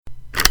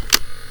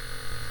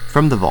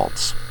From the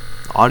Vaults,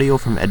 audio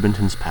from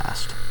Edmonton's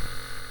past.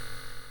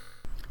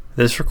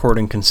 This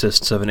recording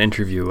consists of an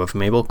interview of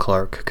Mabel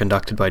Clark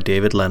conducted by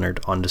David Leonard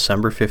on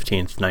December 15,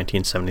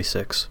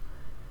 1976.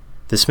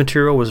 This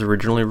material was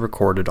originally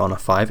recorded on a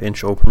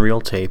 5-inch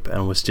open-reel tape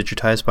and was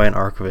digitized by an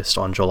archivist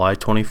on July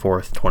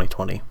 24,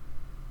 2020.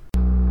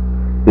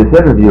 This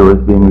interview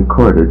is being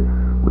recorded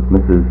with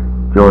Mrs.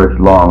 George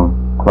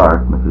Long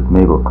Clark, Mrs.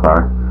 Mabel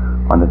Clark,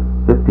 on the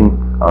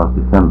 15th of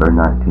December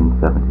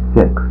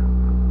 1976.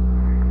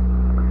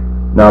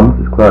 Now,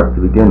 Mrs. Clark,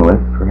 to begin with,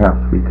 perhaps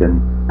we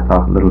can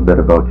talk a little bit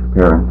about your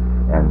parents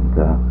and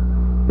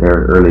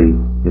their early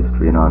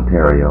history in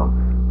Ontario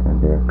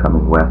and their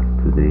coming west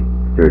to the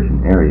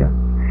Sturgeon area.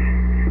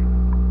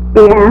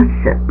 Yes,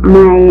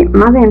 my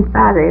mother and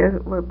father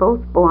were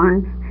both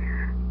born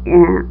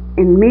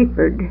in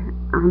Meaford,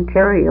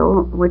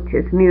 Ontario, which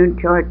is near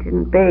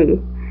Georgian Bay,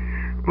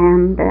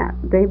 and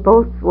they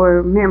both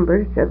were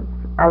members of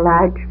a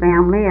large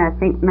family, I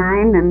think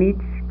 9 in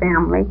each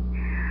family,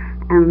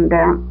 and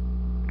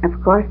of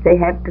course they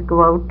had to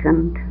go out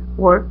and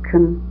work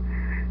and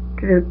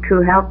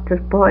to help to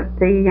support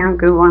the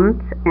younger ones.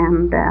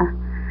 And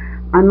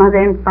my mother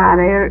and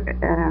father,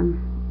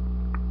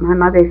 my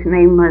mother's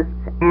name was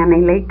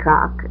Annie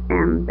Laycock,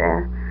 and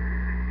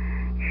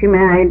she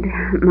married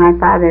my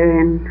father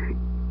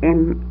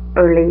in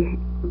early,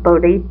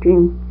 about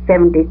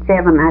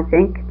 1877, I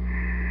think.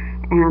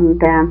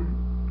 And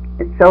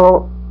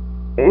so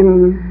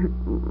in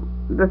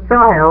the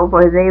soil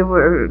where they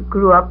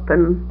grew up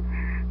and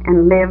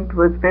lived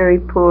was very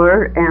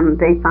poor, and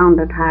they found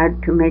it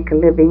hard to make a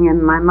living.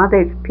 And my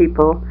mother's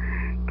people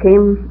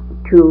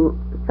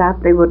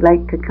thought they would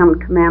like to come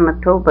to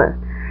Manitoba,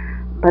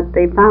 but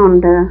they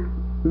found a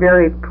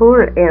very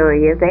poor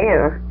area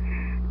there.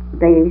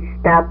 They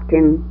stopped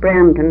in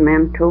Brandon,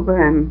 Manitoba,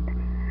 and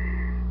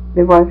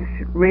there was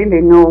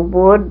really no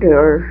wood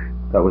or...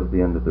 That was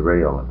the end of the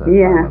rail at that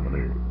time, I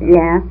believe.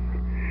 Yes,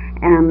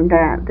 and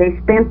they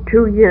spent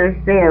 2 years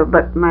there,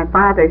 but my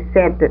father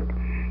said that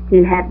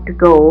he had to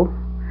go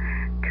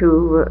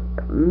to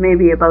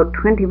maybe about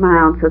 20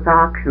 miles with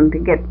oxen to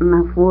get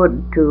enough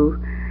wood to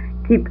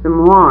keep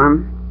them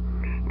warm.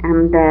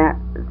 And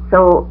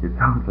so... It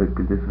sounds like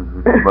conditions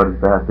were about as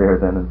bad there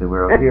then as they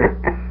were out here.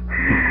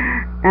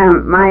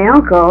 My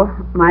uncle,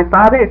 my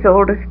father's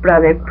oldest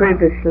brother,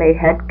 previously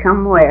had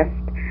come west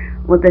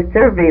with a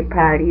survey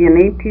party in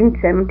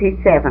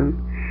 1877,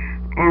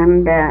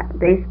 and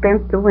they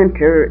spent the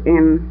winter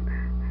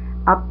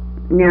up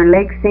near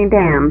Lake St.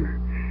 Anne.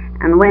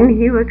 And when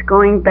he was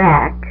going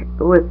back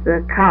with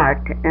the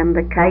cart and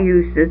the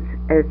cayuses,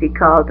 as he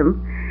called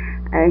them,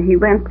 he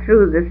went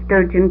through the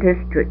Sturgeon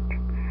district,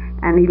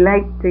 and he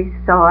liked the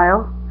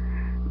soil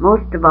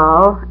most of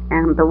all,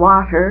 and the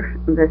water,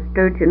 the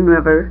Sturgeon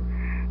River,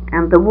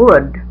 and the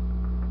wood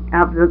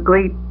of the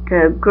great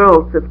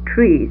growth of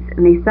trees,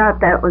 and he thought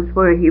that was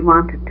where he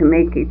wanted to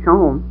make his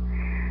home.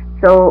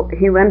 So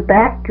he went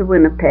back to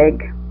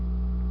Winnipeg,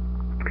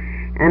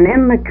 and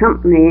in the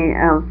company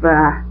of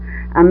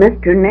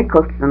Mr.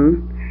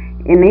 Nicholson,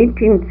 in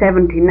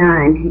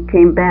 1879 he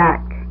came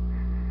back.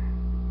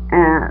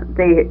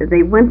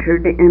 They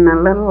wintered in a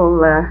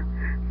little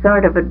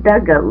sort of a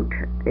dugout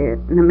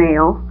in the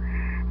Mayo,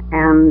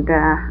 and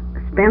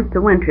spent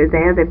the winter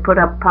there. They put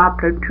up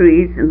poplar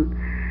trees and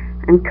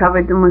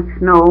covered them with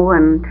snow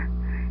and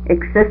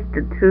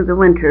existed through the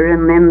winter,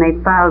 and then they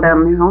filed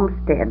on the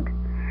homestead.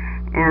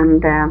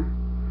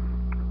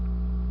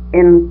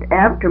 And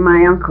after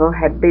my uncle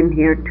had been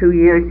here 2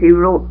 years, he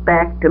wrote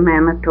back to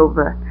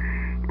Manitoba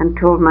and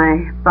told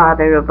my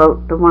father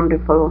about the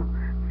wonderful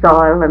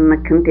soil and the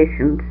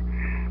conditions.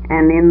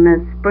 And in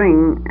the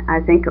spring, I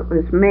think it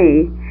was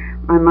May,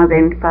 my mother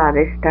and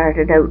father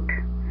started out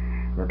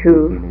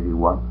to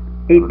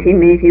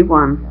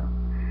 1881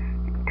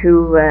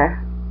 to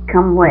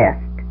come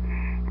west.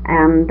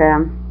 And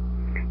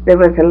there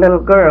was a little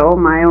girl,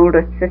 my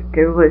oldest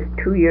sister was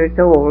 2 years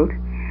old.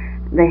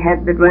 They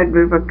had the Red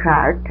River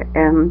cart,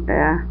 and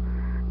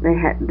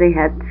they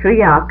had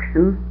 3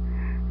 oxen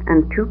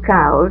and 2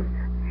 cows,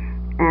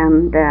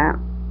 and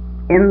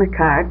in the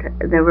cart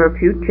there were a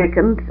few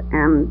chickens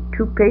and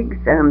 2 pigs,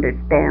 I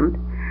understand.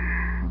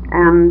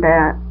 And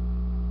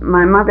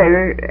my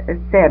mother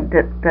said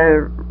that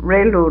the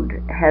railroad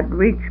had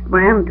reached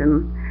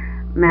Brandon,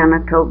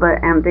 Manitoba,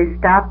 and they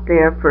stopped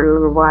there for a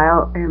little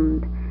while,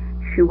 and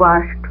she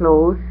washed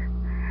clothes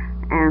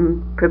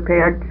and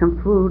prepared some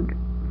food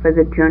for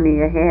the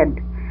journey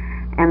ahead.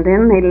 And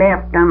then they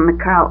left on the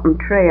Carleton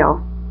Trail.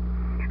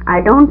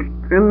 I don't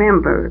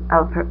remember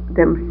of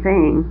them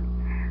saying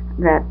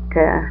that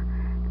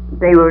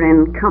they were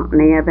in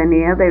company of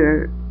any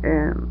other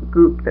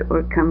group that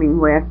were coming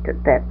west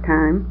at that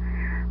time,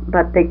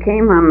 but they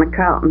came on the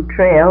Carleton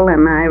Trail,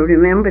 and I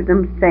remember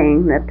them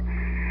saying that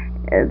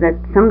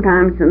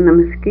sometimes when the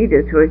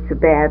mosquitoes were so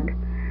bad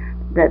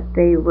that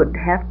they would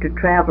have to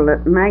travel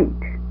at night.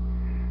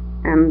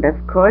 And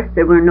of course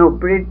there were no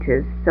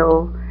bridges,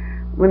 so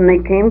when they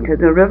came to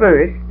the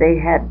rivers they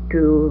had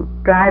to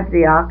drive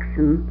the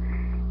oxen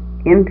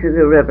into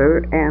the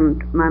river,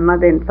 and my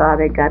mother and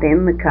father got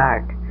in the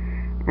cart,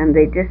 and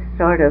they just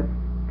sort of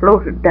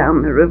floated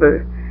down the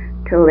river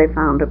till they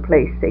found a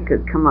place they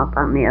could come up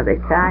on the other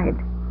side.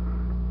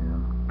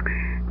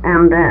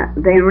 And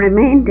they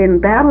remained in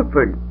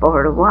Battleford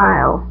for a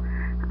while.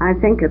 I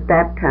think at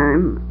that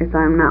time, if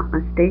I'm not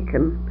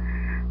mistaken,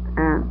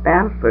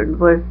 Battleford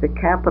was the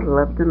capital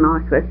of the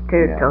Northwest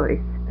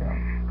Territories.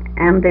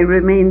 And they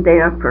remained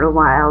there for a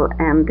while,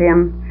 and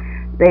then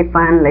they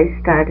finally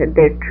started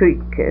their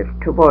trek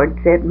towards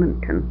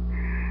Edmonton.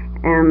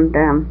 And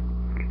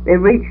they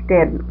reached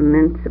Edmonton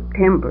in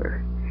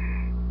September.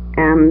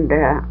 And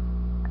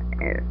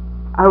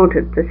out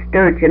at the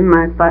Sturgeon,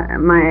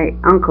 my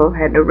uncle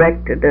had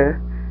erected a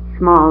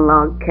small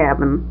log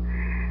cabin,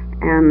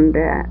 and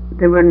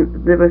there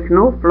was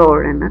no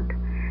floor in it,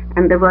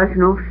 and there was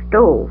no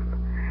stove.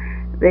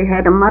 They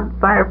had a mud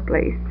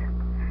fireplace,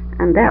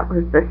 and that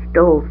was the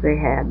stove they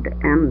had.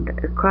 And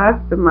across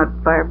the mud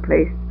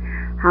fireplace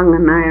hung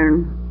an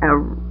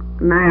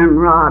iron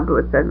rod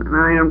with an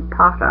iron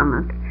pot on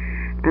it,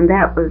 and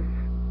that was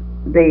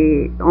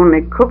the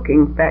only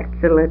cooking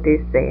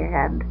facilities they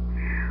had.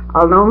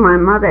 Although my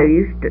mother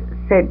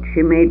said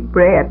she made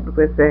bread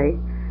with a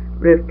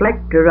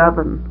reflector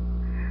oven.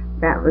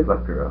 That was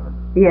reflector oven.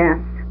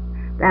 Yes,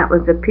 that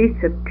was a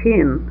piece of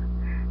tin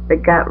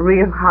that got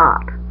real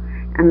hot,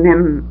 and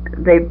then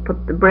they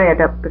put the bread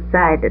up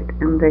beside it,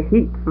 and the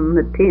heat from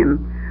the tin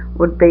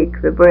would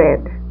bake the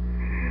bread.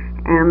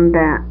 And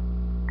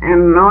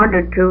in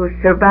order to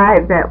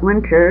survive that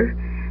winter,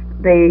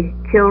 they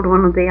killed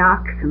one of the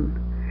oxen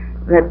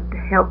that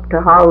helped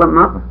to haul them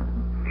up.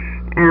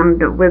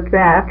 And with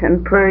that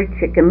and prairie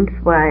chickens,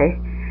 why,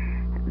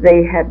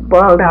 they had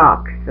boiled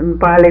ox and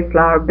barley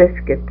flour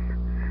biscuits,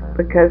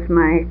 because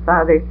my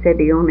father said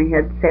he only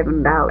had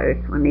 $7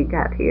 when he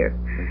got here.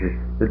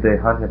 Did they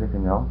hunt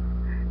anything else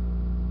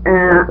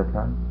at the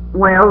time?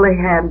 Well, they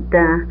had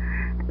the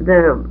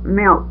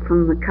milk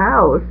from the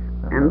cows,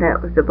 and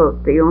that was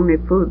about the only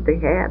food they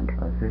had.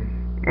 I see.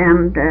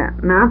 And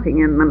nothing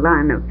in the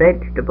line of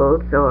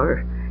vegetables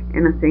or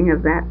anything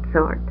of that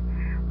sort.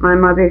 My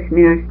mother's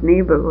nearest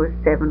neighbor was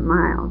 7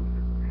 miles.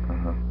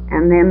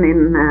 And then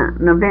in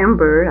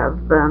November of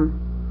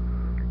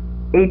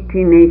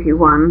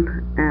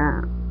 1881,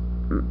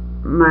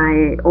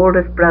 my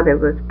oldest brother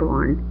was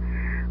born.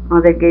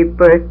 Mother gave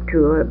birth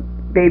to a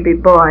baby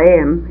boy,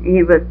 and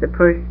he was the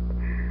first,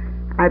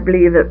 I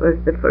believe it was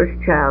the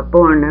first child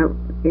born out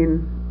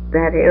in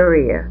that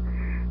area.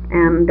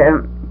 And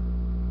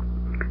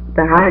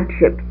the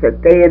hardships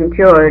that they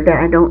endured,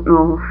 I don't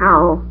know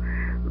how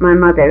my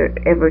mother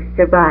ever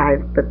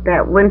survived, but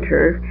that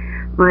winter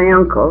my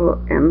uncle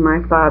and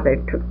my father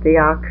took the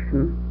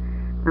oxen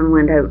and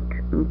went out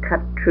and cut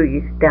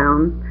trees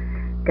down,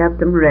 got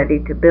them ready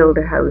to build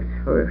a house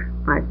for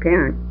my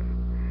parents.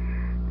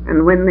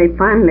 And when they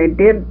finally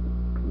did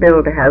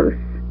build a house,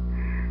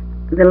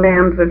 the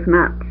land was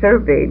not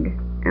surveyed,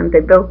 and they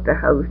built the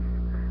house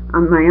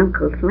on my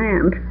uncle's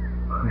land.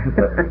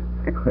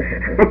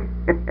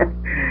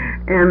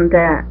 And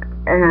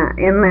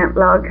in that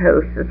log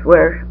house is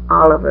where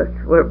all of us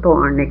were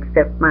born,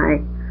 except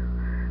my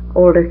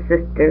oldest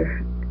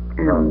sister.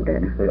 And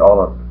you say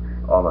all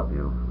of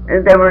you?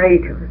 There were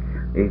 8 of us.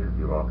 8 of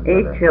you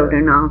altogether. 8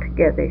 children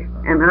altogether,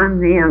 and I'm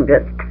the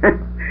youngest.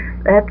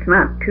 That's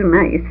not too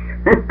nice.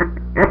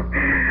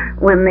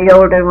 When the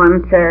older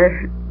ones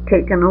are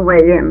taken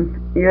away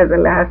and you're the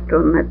last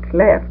one that's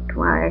left,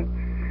 why,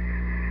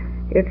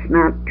 it's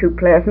not too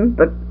pleasant.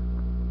 But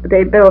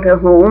they built a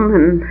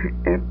home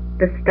at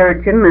the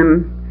Sturgeon,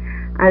 and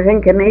I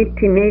think in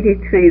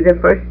 1883 the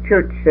first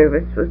church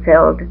service was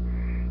held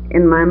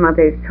in my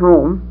mother's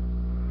home,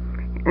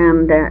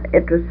 and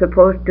it was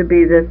supposed to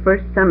be the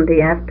first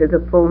Sunday after the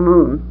full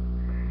moon.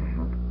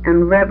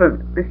 And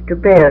Reverend Mr.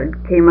 Baird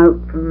came out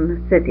from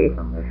the city,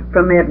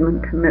 from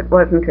Edmonton, it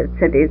wasn't a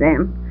city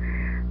then,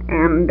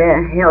 and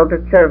held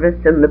a service,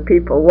 and the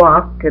people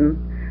walked, and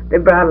they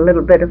brought a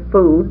little bit of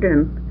food,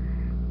 and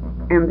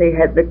they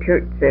had the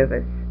church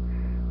service.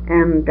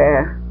 And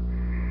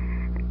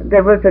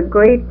there was a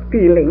great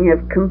feeling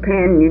of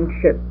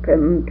companionship,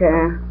 and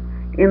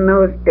in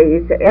those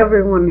days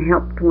everyone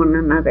helped one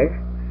another,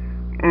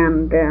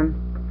 and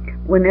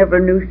whenever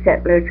new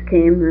settlers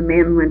came, the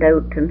men went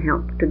out and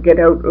helped to get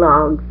out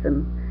logs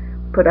and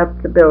put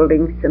up the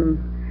buildings and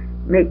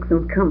make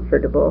them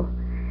comfortable.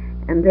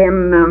 And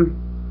then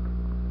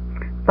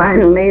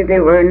finally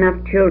there were enough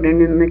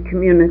children in the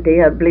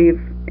community, I believe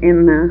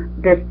in the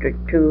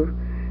district, to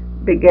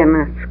begin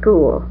a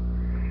school.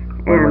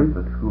 When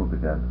was the school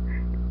begun?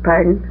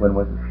 Pardon? When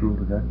was the school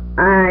begun?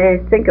 I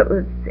think it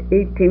was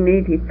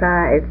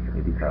 1885.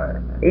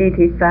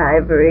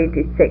 85 or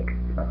 86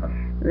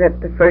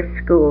 that the first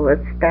school was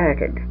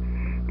started.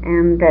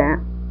 And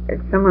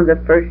some of the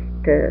first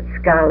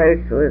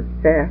scholars was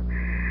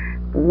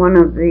one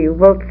of the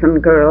Wilson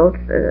girls,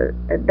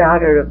 a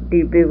daughter of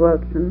D.B.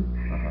 Wilson,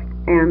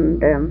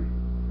 and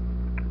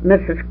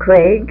Mrs.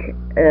 Craig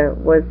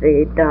was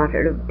a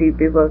daughter of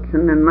D.B.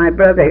 Wilson, and my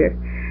brother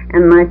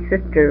and my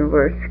sister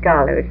were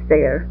scholars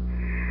there.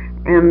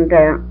 and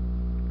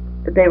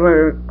there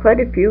were quite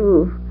a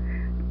few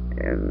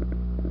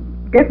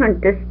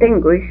different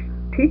distinguished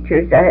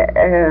teachers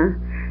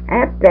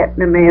at that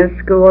Namao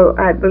School.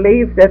 I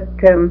believe that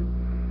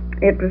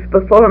it was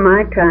before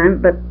my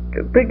time, but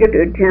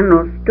Brigadier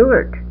General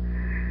Stewart,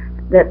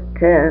 that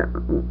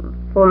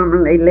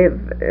formerly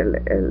lived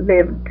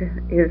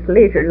his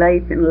later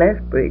life in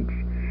Lethbridge.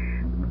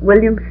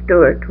 William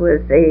Stewart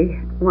was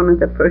one of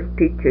the first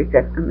teachers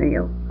at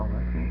Namao,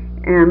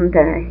 and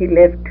he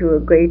lived to a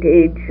great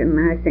age, and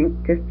I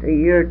think just a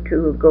year or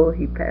two ago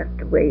he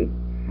passed away.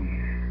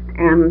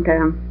 And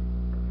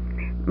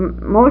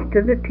most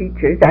of the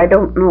teachers, I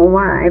don't know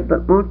why,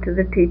 but most of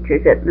the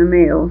teachers at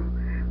Namao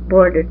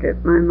boarded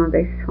at my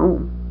mother's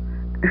home.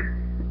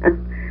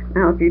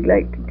 Now, if you'd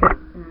like to just...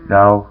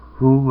 Now,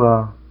 who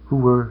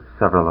were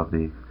several of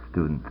the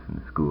students in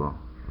the school?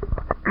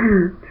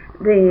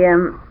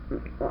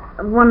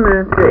 One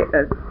of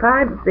the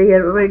five of the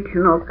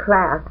original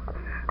class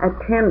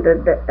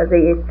attended the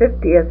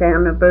 50th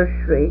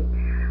anniversary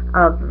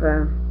of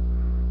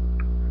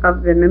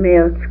the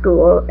Namao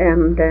School,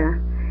 and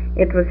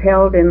it was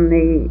held in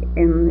the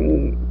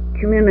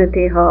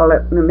community hall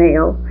at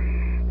Namao,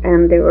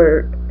 and there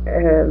were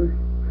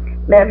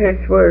letters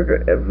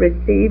were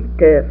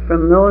received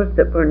from those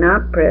that were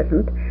not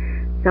present.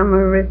 Some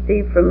were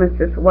received from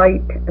Mrs.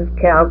 White of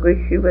Calgary,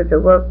 she was a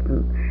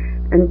Wilson,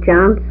 and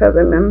John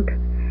Sutherland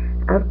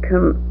of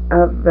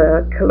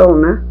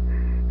Kelowna,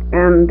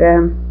 and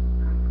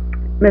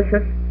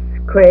Mrs.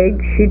 Craig,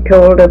 she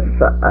told of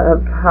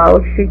how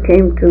she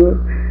come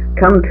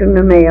to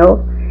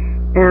Namao,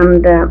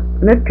 and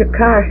Mr.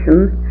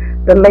 Carson,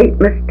 the late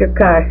Mr.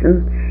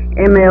 Carson,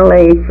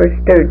 MLA for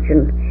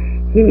Sturgeon,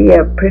 he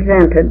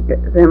presented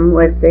them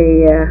with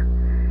the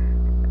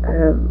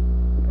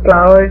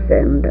flowers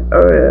and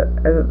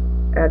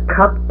a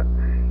cup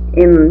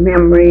in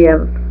memory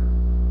of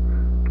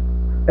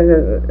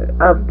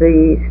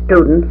the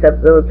students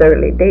of those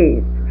early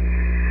days.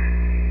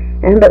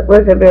 And it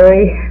was a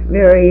very,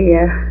 very,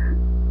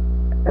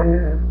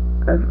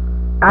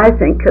 I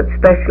think, a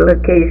special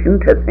occasion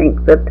to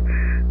think that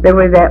there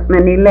were that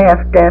many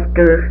left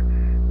after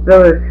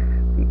those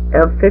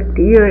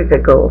 50 years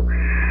ago.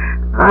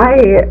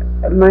 I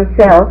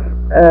myself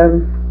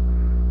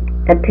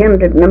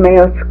attended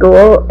Namao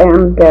School,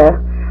 and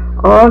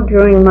all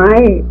during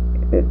my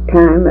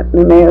time at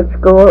Namao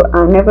School,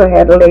 I never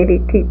had a lady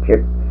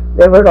teacher.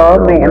 They were all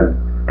men.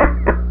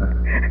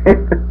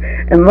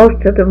 And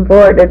most of them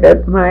boarded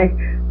at my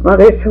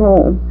mother's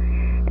home.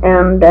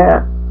 And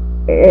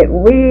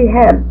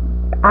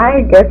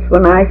I guess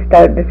when I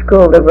started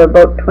school, there were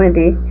about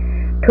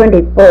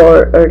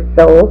 24 or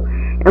so,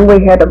 and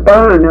we had a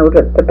barn out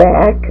at the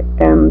back,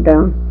 and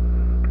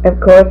of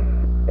course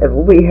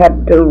we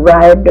had to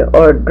ride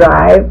or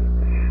drive.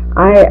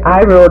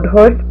 I rode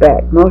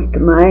horseback most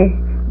of my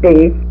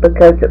days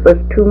because it was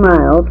 2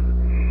 miles,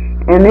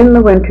 and in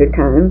the winter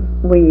time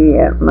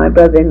my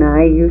brother and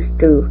I used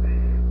to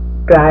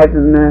drive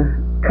in the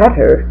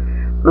cutter,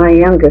 my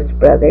youngest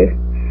brother,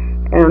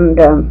 and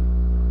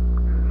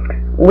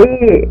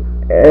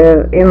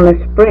in the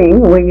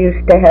spring we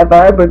used to have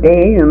Arbor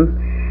Day,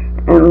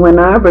 and when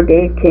Arbor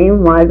Day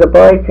came, why, the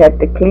boys had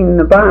to clean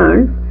the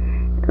barn,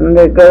 and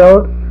the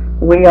girls,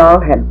 we all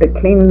had to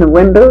clean the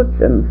windows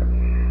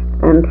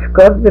and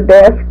scrub the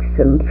desks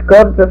and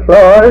scrub the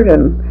floors,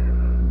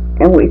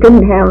 and we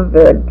didn't have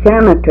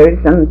janitors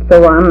and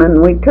so on,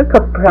 and we took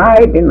a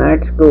pride in our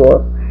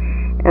school,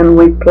 and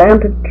we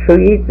planted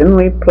trees and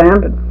we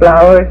planted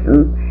flowers,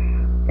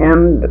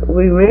 and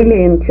we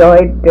really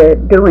enjoyed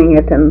doing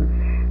it. And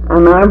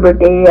on Arbor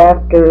Day,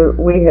 after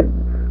we had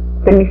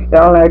finished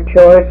all our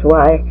chores,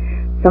 why,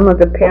 some of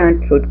the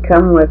parents would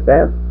come with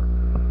a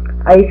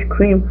ice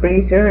cream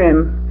freezer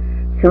and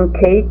some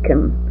cake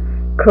and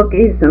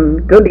cookies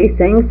and goody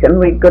things, and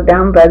we'd go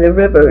down by the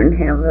river and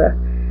have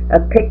a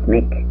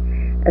picnic,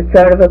 a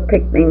sort of a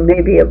picnic,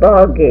 maybe a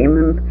ball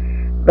game,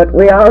 but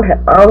we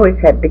always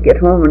had to get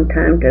home in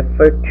time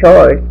for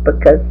chores,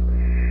 because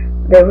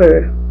there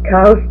were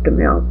cows to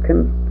milk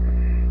and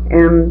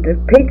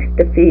pigs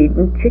to feed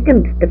and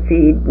chickens to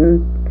feed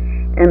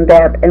and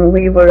that, and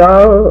we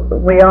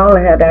all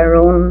had our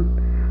own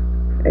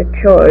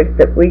chores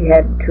that we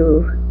had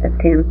to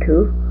attend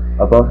to.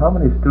 About how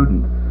many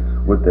students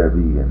would there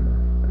be in?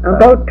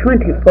 About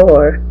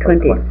 24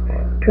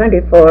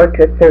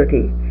 to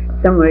 30,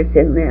 somewhere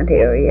in that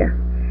area.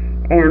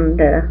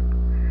 And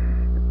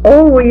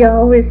we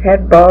always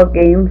had ball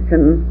games,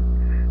 and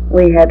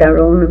we had our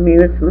own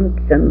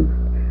amusements, and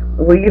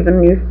we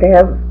even used to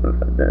have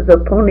the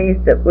ponies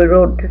that we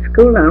rode to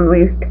school on.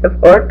 We used to have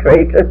horse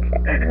races.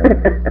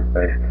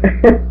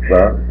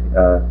 Well,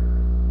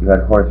 you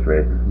had horse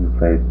races, and you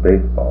played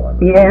baseball.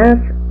 Yes.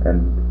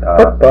 And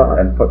football.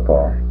 And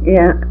football.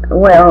 Yeah,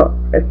 well,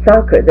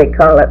 soccer they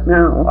call it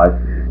now. I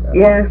see.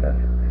 Yes,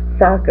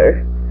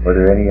 soccer. Were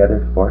there any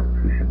other sports?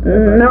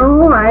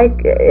 No,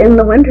 in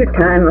the winter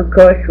time, of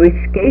course, we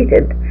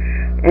skated,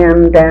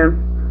 and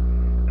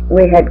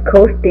we had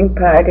coasting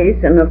parties,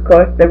 and of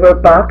course there were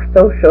box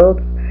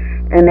socials,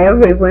 And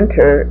every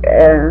winter,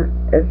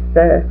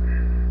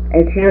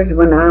 as years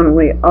went on,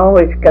 we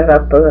always got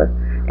up a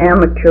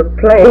amateur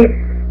play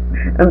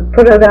and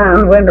put it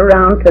on, went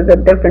around to the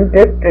different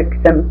districts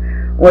and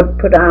would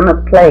put on a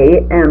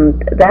play,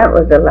 and that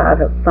was a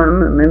lot of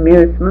fun and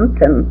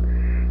amusement,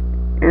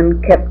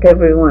 and kept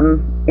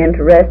everyone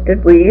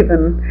interested. We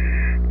even,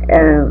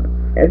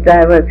 as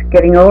I was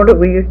getting older,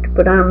 we used to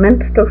put on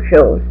minstrel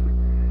shows.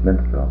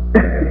 Minstrel.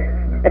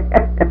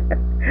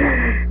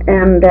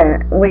 And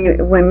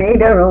we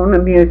made our own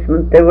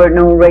amusement. There were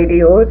no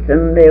radios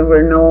and there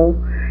were no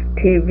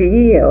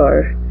TV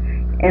or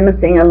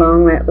anything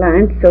along that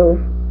line, so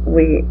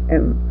we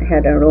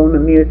had our own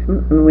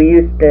amusement, and we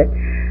used to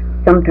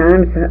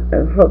sometimes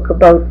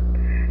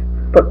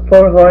put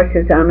 4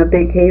 horses on a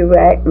big hay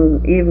rack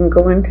and even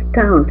go into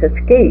town to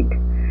skate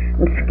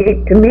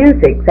to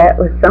music. That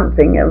was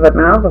something of a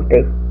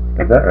novelty.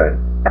 Is that right?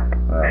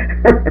 Wow.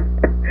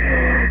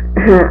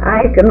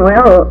 I can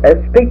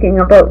speaking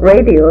about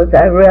radios,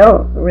 I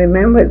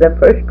remember the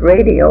first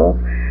radio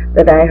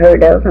that I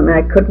heard of, and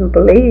I couldn't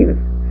believe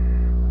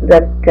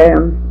that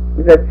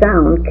the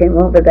sound came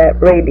over that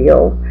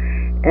radio.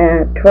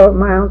 12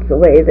 miles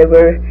away, there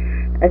were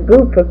a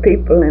group of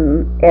people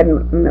in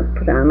Edmonton that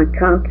put on a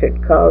concert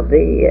called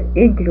the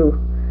Igloo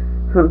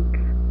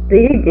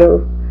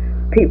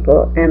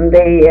people, and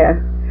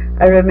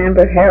I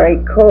remember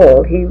Harry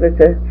Cole. He was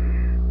a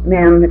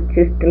man that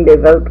used to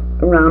live out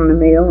around the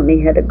Mayo, and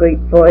he had a great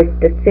voice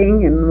to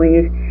sing, and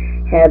we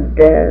had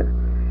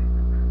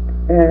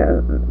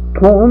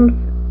poems,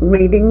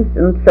 readings,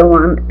 and so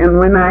on. And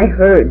when I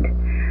heard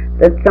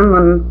that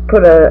someone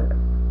put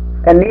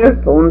an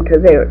earphone to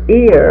their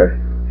ear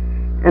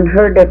and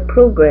heard a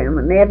program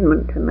in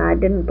Edmonton, I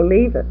didn't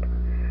believe it.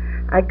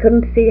 I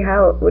couldn't see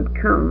how it would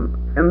come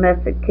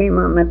unless it came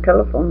on the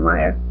telephone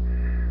wire.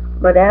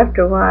 But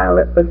after a while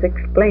it was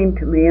explained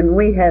to me, and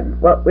we had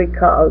what we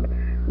called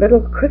little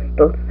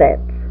crystal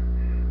sets,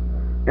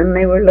 and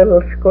they were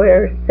little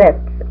square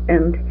sets,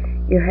 and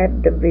you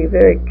had to be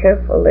very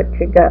careful that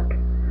you got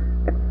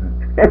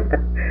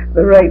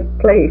the right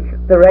place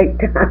at the right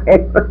time.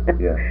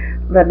 Yeah.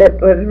 But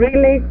it was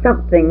really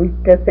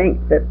something to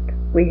think that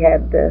we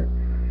had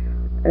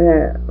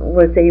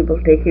was able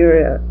to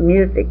hear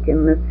music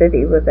in the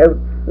city without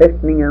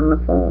listening on the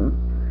phone.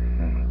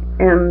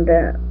 And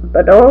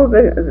but all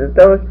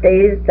those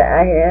days,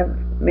 I have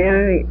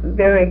very,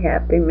 very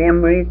happy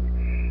memories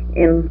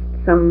in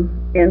some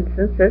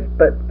instances.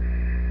 But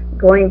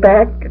going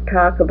back to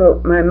talk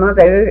about my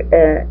mother,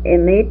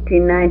 in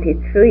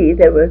 1893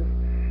 there was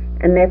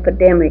an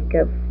epidemic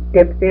of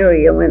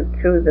diphtheria went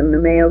through the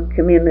Mayo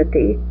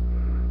community,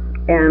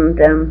 and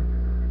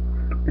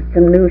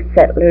some new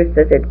settlers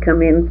that had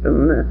come in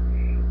from the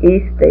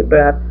east, they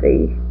brought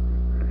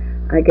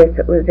I guess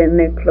it was in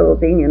their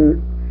clothing,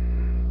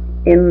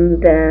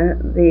 and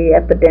the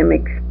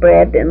epidemic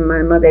spread, and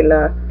my mother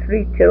lost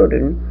 3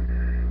 children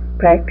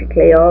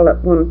practically all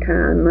at one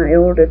time. My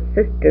oldest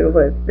sister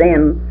was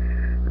then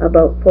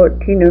about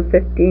 14 or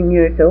 15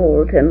 years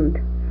old, and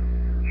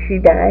she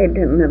died,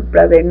 and a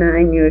brother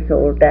 9 years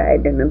old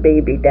died, and a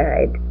baby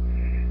died,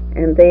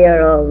 and they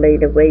are all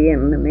laid away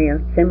in the Mayo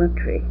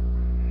Cemetery.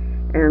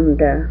 And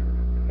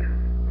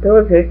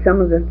those are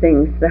some of the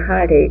things, the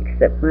heartaches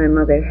that my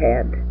mother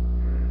had.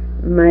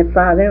 My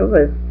father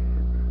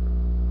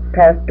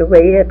passed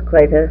away at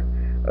quite an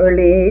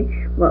early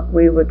age, what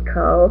we would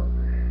call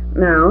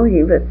now.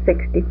 He was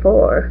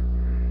 64,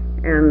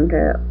 and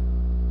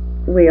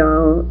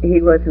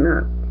he was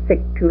not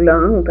sick too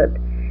long, but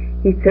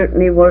he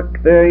certainly worked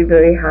very,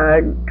 very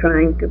hard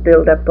trying to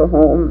build up a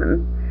home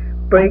and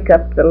break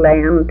up the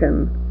land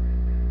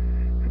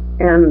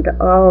and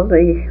all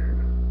the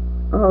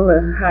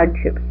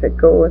hardships that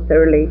go with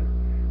early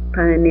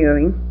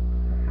pioneering.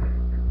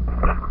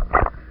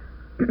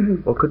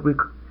 Well, could we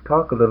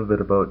talk a little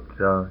bit about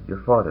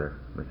your father,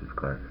 Mrs.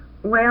 Clark?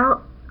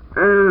 Well,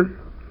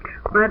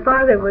 my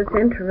father was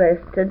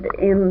interested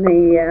in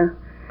the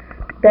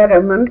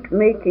betterment,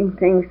 making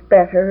things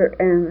better,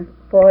 and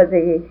for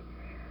the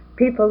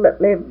people that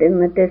lived in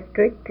the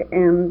district,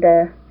 and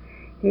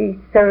he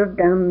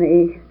served on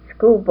the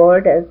school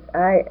board, as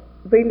I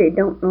really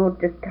don't know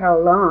just how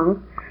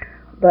long,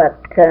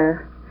 but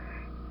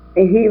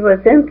he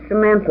was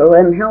instrumental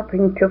in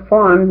helping to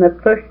form the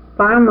first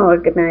farm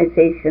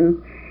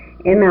organization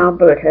in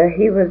Alberta.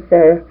 He was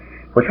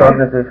which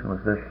organization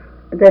was this?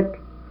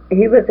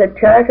 He was a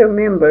charter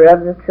member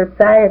of the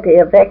Society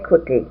of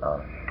Equity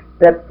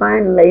that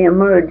finally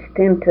emerged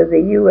into the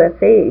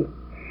UFA,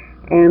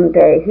 and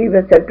he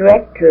was a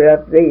director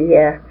of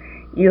the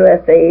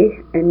UFA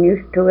and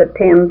used to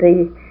attend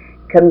the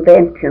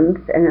conventions,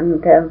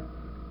 and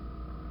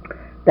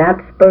that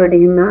spurred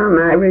him on.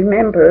 I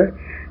remember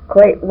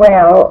quite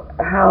well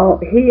how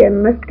he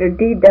and Mr.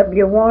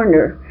 D.W.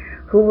 Warner,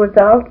 who was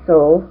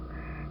also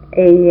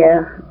a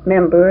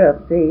member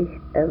of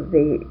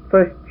the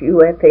first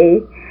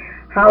UFA,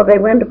 how they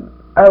went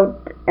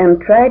out and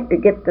tried to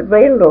get the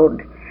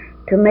railroad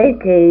to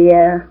make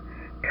a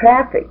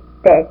traffic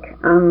deck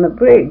on the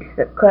bridge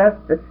that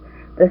crossed the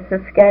the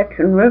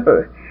Saskatchewan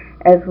River,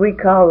 as we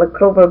call the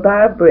Clover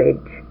Bar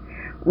Bridge,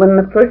 when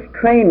the first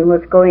train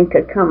was going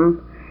to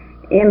come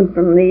in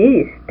from the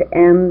east,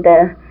 and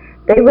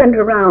they went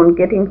around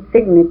getting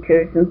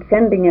signatures and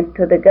sending it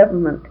to the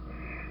government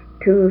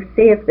to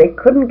see if they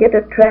couldn't get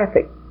a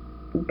traffic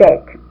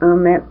deck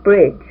on that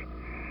bridge.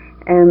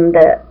 And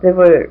there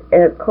were,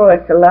 of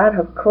course, a lot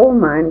of coal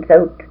mines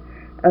out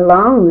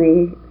along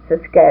the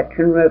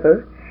Saskatchewan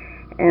River,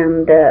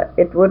 and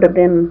it would have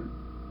been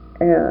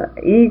an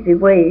easy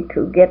way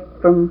to get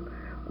from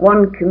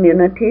one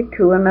community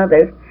to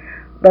another,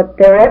 but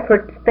their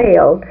efforts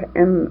failed.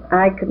 And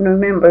I can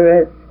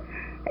remember, as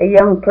a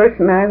young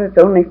person, I was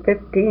only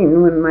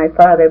 15 when my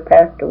father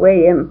passed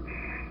away, and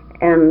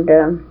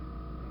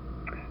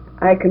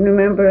I can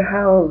remember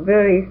how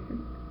very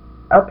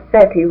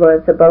upset he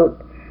was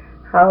about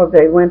how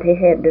they went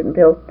ahead and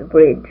built the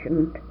bridge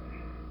and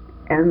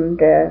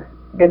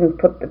didn't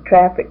put the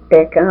traffic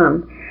deck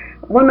on.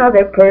 One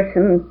other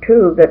person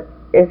too that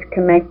is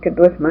connected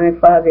with my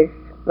father's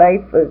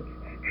life was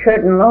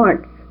Sheridan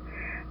Lawrence,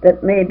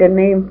 that made a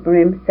name for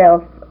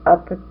himself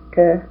up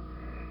at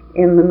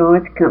in the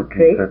North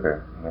Country.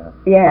 Sugar,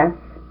 yes.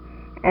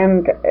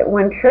 And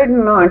when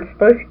Sheridan Lawrence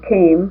first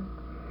came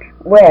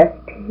west,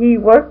 he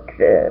worked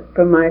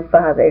for my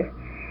father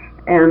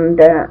and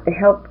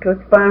helped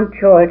with farm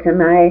chores. And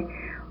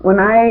when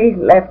I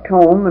left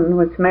home and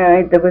was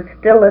married, there was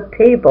still a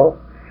table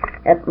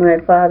at my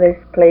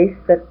father's place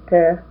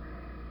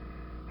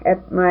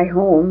at my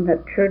home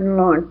that Sheridan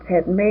Lawrence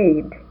had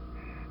made.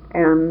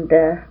 And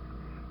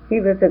he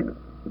was a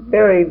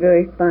very,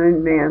 very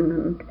fine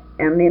man.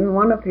 And in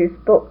one of his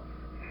books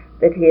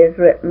that he has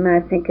written,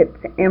 I think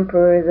it's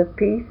Emperor of the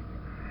Peace,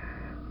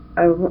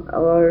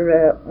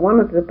 or one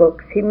of the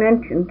books, he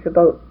mentions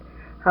about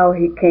how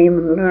he came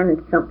and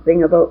learned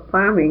something about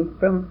farming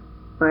from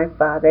my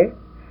father.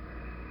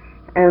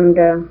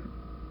 And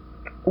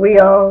we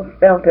all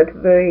felt it a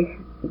very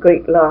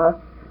great loss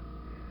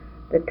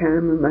the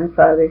time of my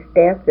father's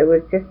death. There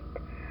was just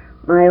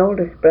my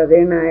oldest brother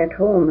and I at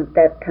home at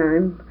that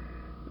time.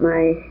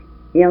 My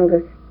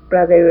youngest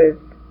brother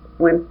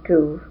went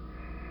to,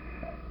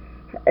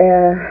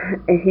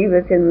 he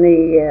was in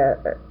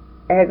the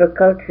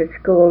agriculture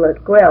school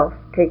at Guelph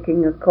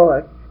taking a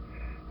course,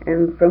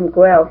 and from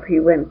Guelph he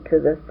went to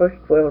the First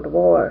World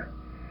War,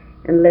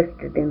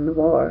 enlisted in the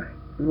war,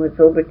 and was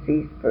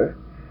overseas for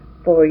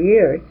 4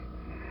 years.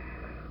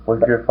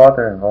 Was your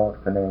father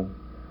involved in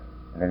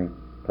any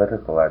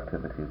political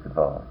activities at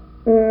all?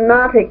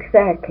 Not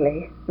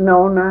exactly.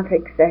 No, not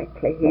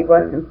exactly. He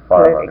wasn't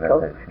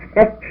political.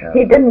 Yeah.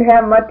 He didn't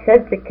have much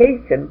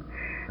education.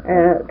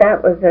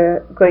 That was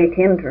a great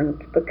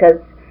hindrance, because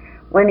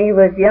when he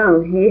was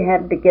young, he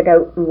had to get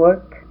out and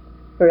work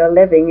for a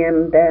living.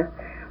 And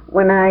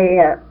when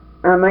I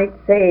might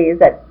say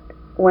that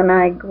when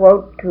I go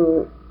out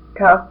to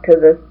talk to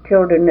the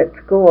children at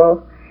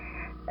school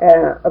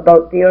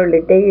about the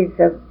early days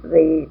of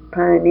the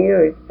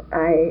pioneers,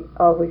 I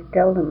always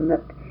tell them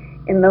that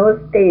in those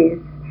days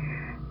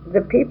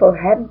the people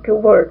had to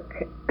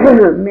work,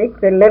 make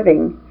their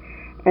living,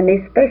 and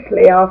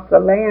especially off the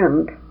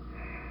land,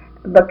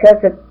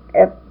 because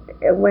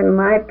when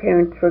my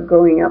parents were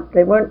growing up,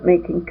 they weren't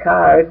making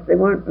cars, they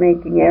weren't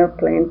making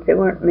airplanes, they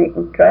weren't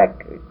making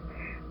tractors,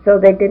 so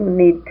they didn't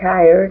need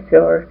tires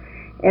or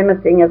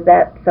anything of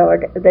that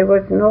sort. There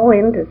was no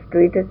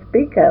industry to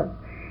speak of,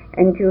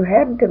 and you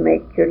had to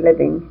make your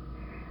living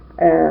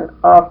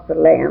off the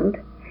land.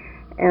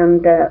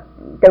 And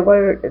there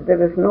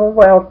was no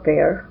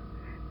welfare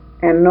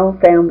and no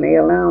family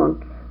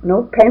allowance,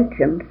 no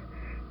pensions,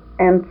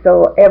 and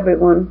so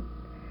everyone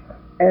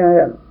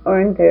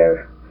earned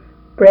their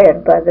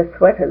bread by the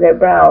sweat of their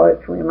brow, as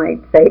we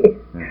might say.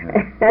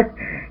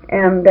 Mm-hmm.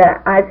 And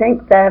I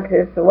think that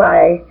is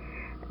why,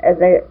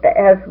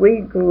 as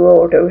we grew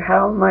older,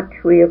 how much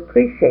we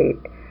appreciate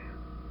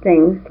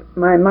things.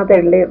 My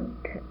mother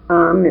lived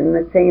on in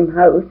the same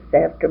house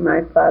after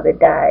my father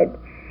died,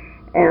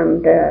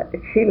 and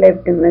she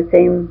lived in the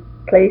same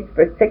place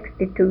for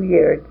 62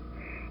 years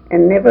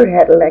and never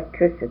had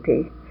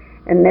electricity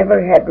and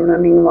never had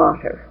running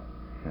water.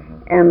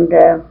 Mm-hmm.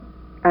 And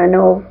I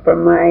know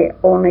from my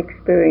own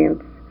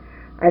experience,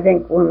 I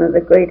think one of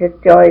the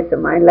greatest joys of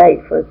my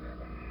life was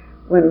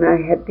when I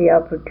had the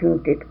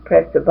opportunity to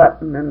press a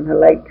button and the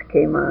lights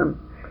came on.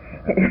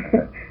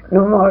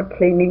 No more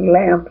cleaning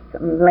lamps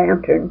and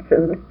lanterns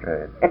and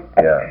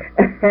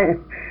yeah.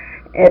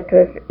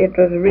 It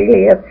was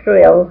really a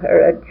thrill or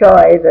a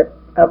joy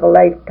of a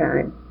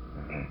lifetime.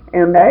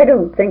 And I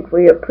don't think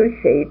we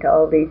appreciate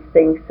all these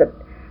things, that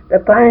the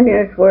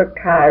pioneers worked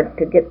hard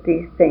to get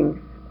these things.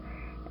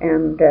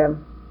 And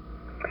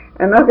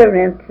another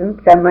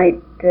instance, I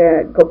might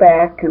go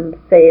back and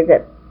say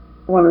that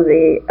one of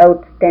the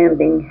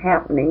outstanding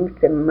happenings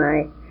in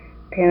my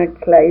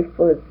parents' life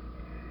was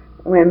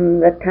when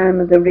the time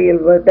of the Real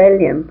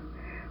Rebellion.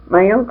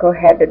 My uncle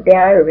had a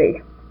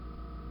diary,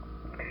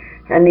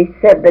 and he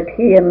said that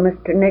he and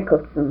Mr.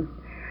 Nicholson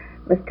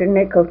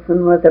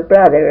was a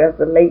brother of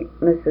the late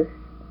Mrs.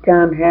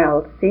 John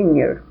Harrell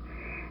Sr.,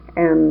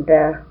 and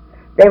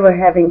they were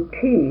having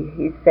tea,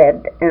 he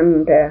said,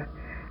 and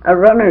a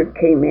runner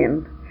came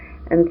in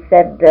and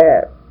said,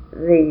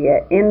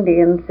 the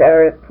Indians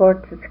are at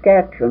Fort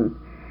Saskatchewan,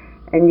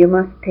 and you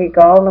must take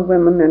all the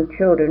women and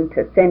children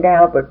to St.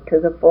 Albert to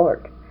the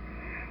fort,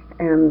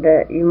 and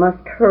you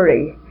must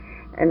hurry,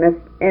 and if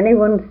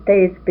anyone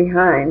stays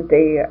behind,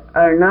 they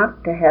are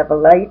not to have a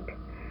light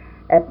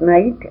at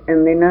night,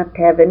 and they're not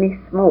to have any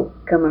smoke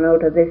coming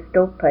out of this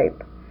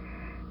stovepipe.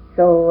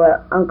 So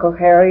Uncle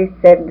Harry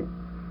said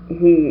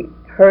he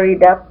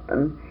hurried up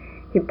and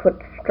he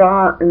put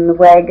straw in the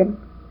wagon,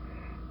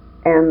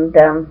 and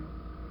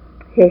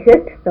he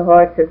hitched the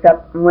horses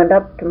up and went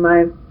up to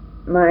my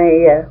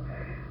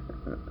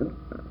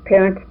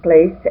parents'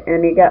 place,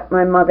 and he got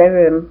my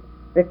mother and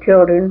the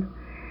children,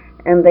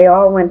 and they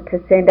all went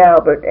to St.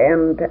 Albert.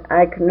 And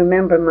I can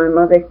remember my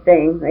mother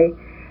saying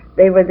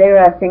they were there,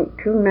 I think,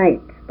 2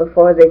 nights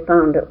before they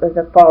found it was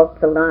a false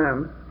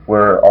alarm.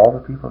 Were all the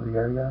people in the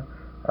area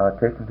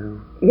taken to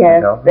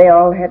Yes, St. Albert? they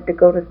all had to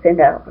go to St.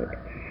 Albert.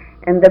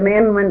 And the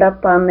men went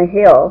up on the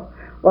hill,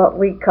 what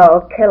we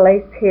call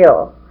Kelly's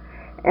Hill,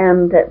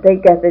 and they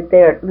gathered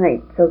there at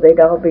night so they'd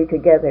all be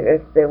together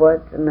if there was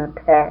an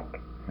attack.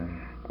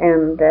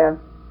 And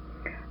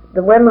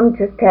the women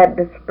just had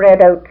to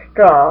spread out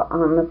straw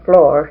on the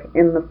floor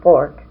in the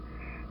fort,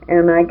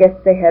 and I guess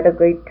they had a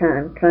great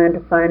time trying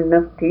to find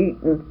enough to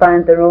eat and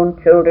find their own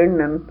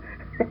children and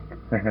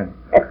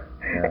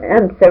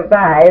and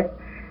survive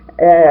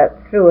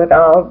through it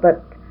all.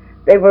 But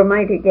they were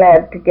mighty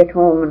glad to get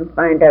home and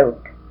find out.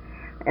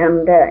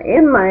 And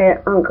in my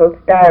uncle's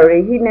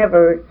diary, he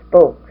never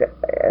spoke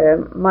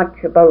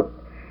much about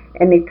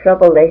any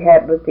trouble they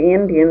had with the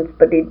Indians,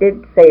 but he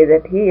did say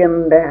that he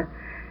and the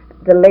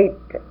late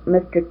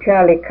Mr.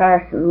 Charlie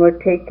Carson were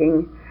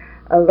taking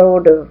a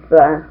load of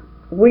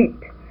wheat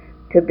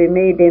to be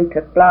made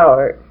into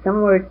flour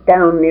somewhere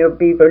down near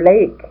Beaver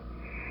Lake,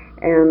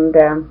 and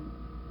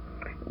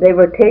they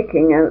were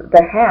taking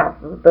the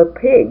half of the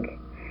pig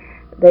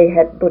they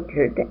had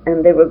butchered,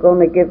 and they were going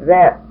to give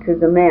that to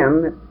the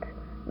man that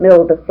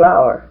milled the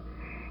flour,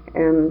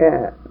 and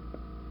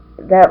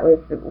that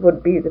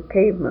would be the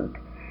payment.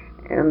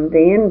 And the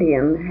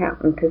Indian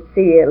happened to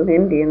see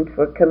Indians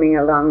were coming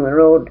along the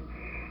road,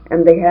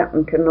 and they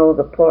happened to know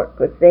the pork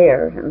was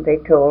there, and they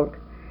told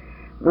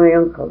my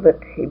uncle that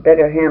he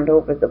better hand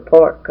over the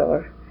pork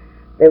or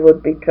there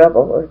would be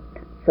trouble.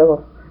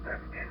 So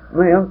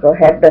my uncle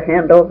had to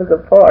hand over the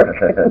pork.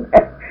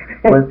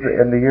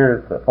 In the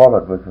years that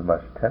followed, was there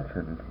much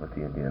tension with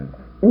the Indians?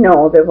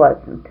 No, there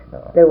wasn't.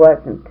 No. There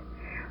wasn't.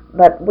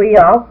 But we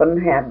often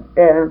had,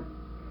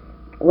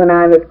 when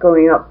I was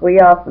growing up, we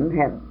often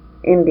had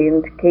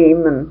Indians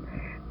came and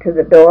to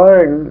the door,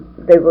 and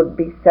they would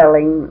be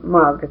selling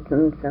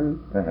moccasins and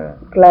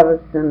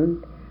gloves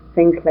and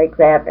things like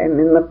that. And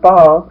in the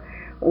fall,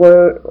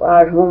 where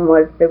our home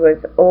was, there was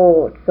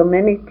so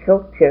many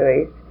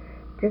chokecherries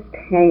just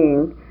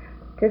hanging,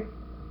 just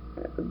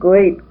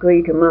great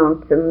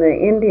amounts. And the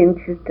Indians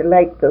used to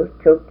like those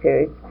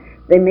chokecherries.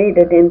 They made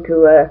it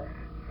into a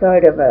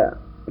sort of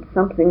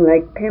something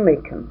like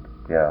pemmican.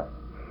 Yeah.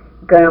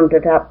 Ground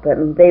it up,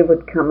 and they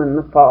would come in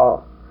the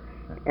fall.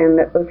 And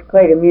it was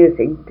quite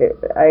amusing.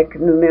 I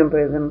can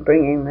remember them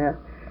bringing the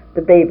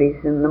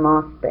babies in the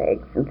moss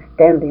bags and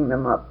standing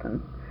them up,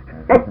 and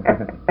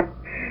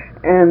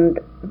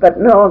but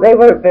no, they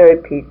were very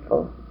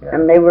peaceful,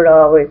 and they were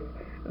always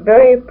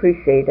very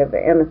appreciative of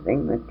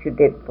anything that you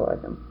did for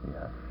them.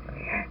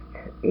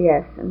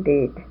 Yes,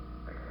 indeed.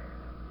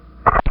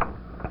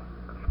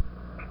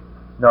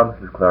 Now,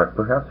 Mrs. Clark,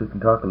 perhaps we can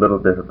talk a little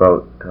bit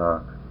about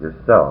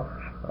yourself,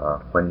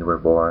 when you were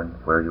born,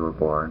 where you were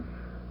born,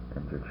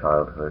 and your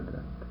childhood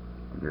and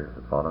the years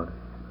that followed.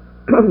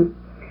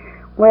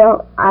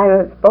 Well, I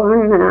was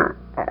born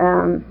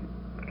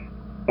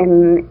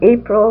in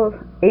April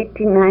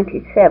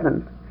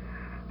 1897,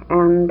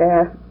 and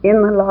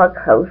in the log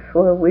house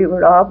where we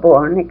were all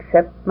born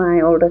except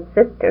my oldest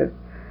sister.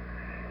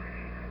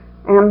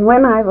 And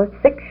when I was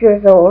 6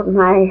 years old,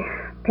 my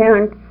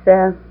parents,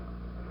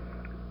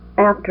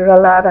 after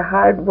a lot of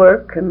hard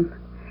work and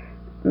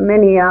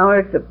many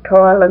hours of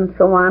toil and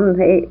so on,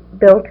 they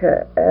built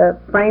a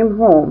frame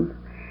home,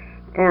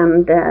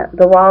 and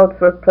the walls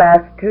were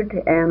plastered,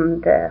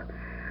 and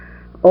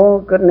oh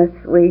goodness,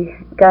 we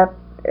got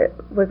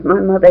with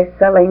my mother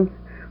selling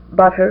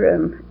butter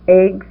and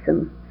eggs,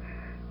 and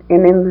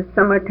in the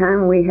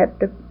summertime we had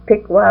to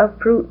pick wild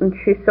fruit, and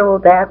she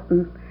sold that,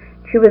 and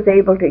she was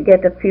able to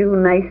get a few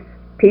nice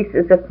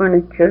pieces of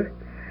furniture.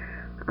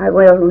 I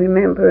well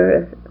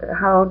remember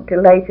how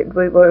delighted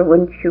we were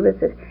when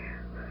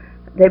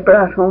they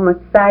brought home a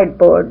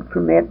sideboard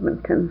from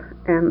Edmonton,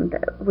 and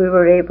we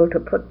were able to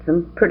put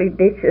some pretty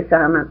dishes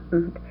on it,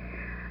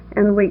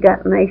 and we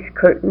got nice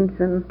curtains,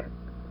 and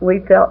we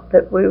felt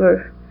that we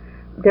were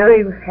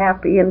very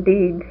happy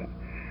indeed.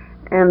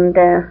 And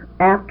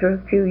after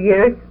a few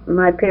years,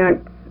 my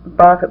parents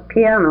bought a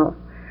piano,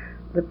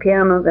 the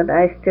piano that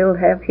I still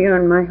have here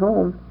in my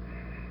home,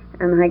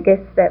 and I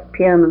guess that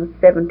piano is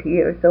 70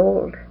 years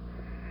old.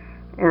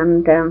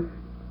 And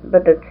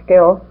but it's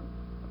still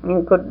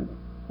in good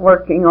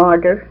working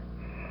order.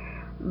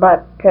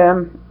 But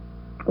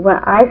when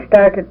I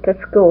started to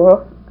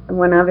school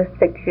when I was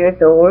 6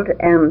 years old,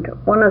 and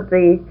one of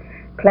the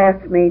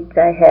classmates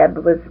I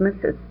had was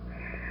Mrs.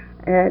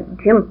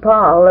 Jim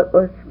Paul. It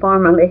was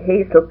formerly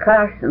Hazel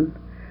Carson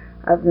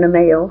of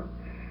Namao,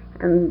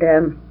 and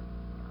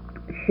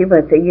she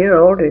was a year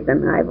older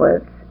than I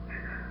was.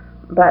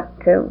 But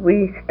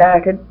we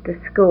started the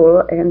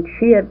school, and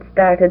she had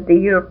started the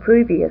year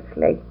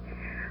previously.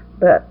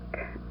 But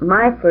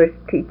my first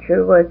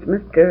teacher was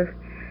Mr.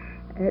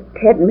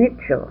 Ted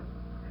Mitchell.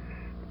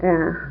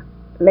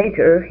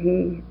 Later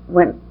he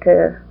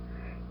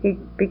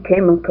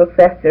became a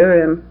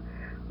professor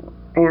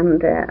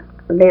and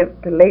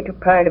lived the later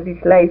part of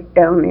his life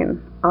down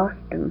in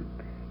Austin,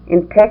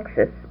 in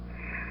Texas.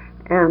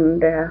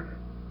 And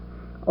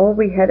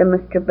we had a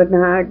Mr.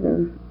 Bernard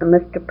and a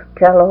Mr.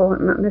 Patello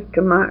and a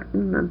Mr.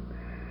 Martin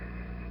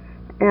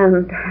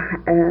and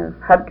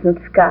Hudson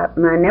Scott,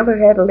 and I never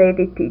had a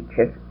lady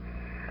teacher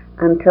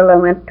until I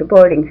went to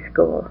boarding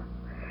school.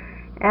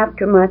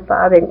 After my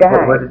father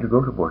died... Where did you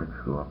go to boarding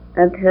school?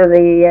 To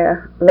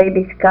the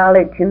Ladies'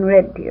 College in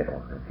Red Deer.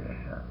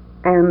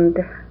 And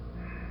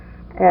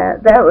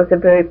that was a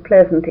very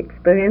pleasant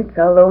experience,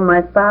 although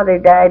my father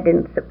died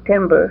in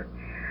September,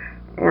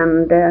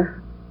 and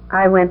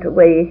I went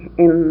away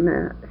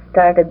and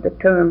started the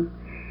term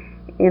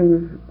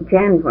in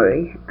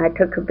January. I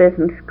took a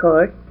business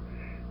course,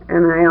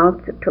 and I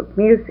also took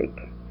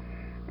music,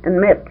 and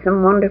met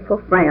some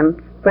wonderful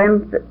friends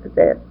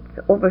that's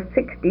over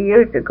 60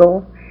 years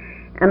ago,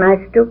 and I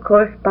still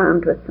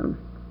correspond with them.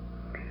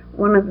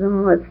 One of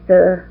them was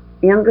the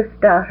youngest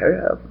daughter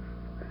of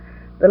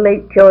the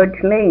late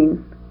George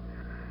Lane,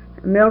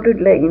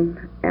 Mildred Lane,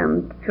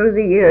 and through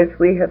the years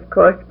we have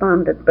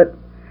corresponded, but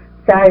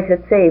sorry to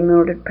say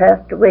Mildred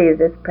passed away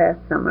this past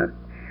summer.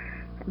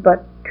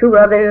 But two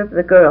other of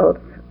the girls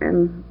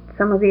and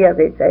some of the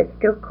others I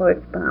still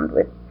correspond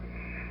with.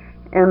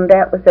 And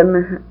that was a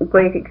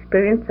great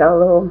experience,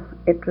 although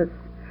it was,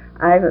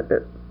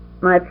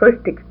 my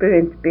first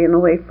experience being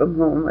away from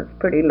home was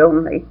pretty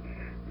lonely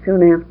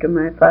soon after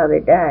my father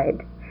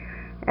died.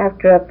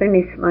 After I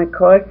finished my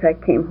course, I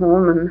came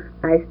home and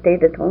I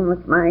stayed at home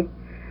with my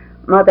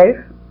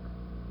mother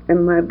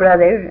and my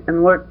brother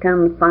and worked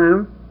on the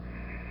farm,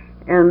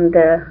 and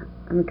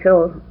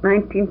until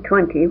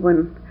 1920,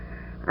 when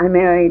I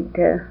married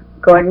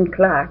Gordon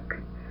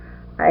Clark.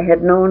 I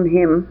had known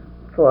him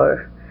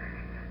for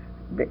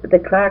the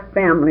Clark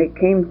family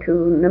came to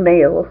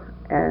Namao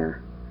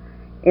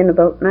in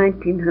about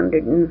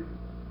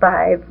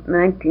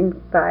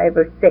 1905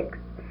 or 6,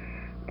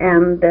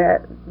 and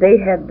they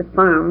had the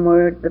farm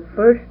where the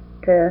first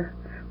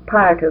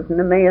part of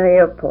Namao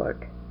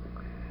Airport.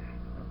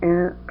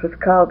 It was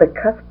called the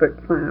Cuthbert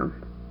Farm,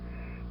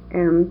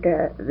 and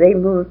they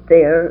moved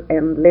there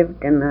and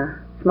lived in a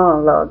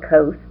small log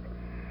house,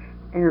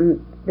 and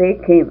they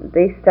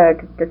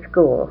started the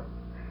school,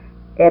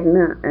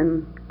 Edna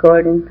and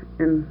Gordon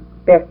and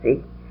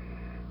Bessie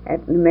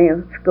at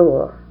Namao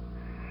School.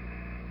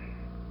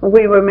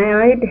 We were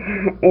married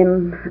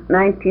in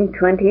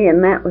 1920,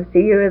 and that was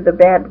the year of the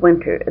bad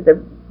winter, the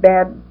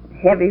bad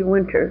heavy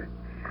winter,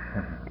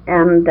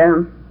 and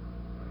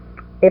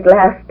it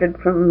lasted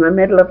from the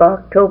middle of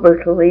October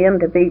till the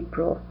end of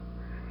April.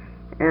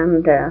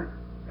 And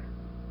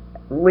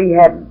we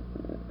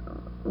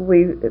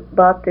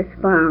bought this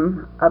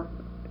farm up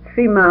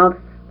 3 miles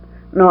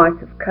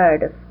north of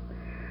Cardiff.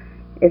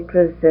 It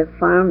was a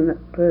farm that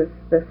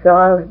the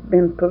soil had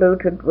been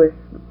polluted with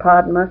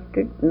pod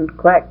mustard and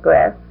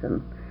quackgrass,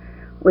 and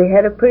we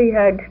had a pretty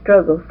hard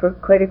struggle for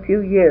quite a few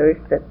years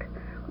that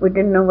we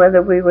didn't know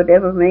whether we would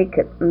ever make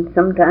it, and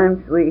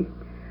sometimes we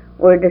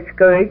were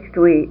discouraged.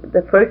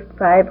 The first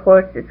 5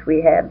 horses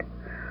we had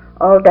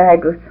all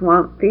died with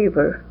swamp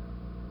fever,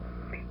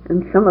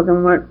 and some of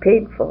them weren't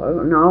paid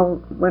for, and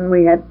when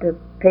we had to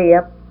pay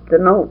up the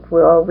note,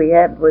 all we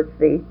had was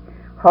the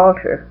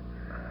halter.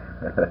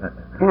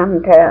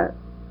 And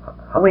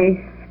we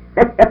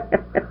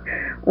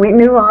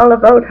knew all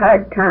about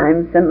hard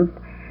times,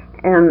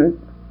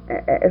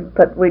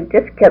 but we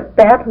just kept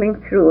battling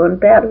through.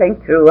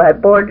 I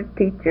boarded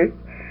teachers.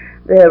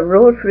 The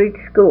Rose Ridge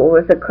School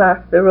was across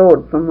the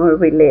road from where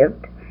we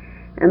lived,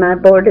 and I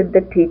boarded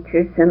the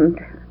teachers and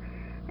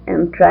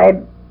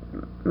tried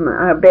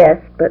our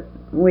best, but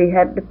we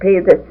had to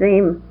pay the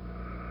same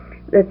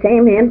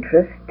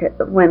interest.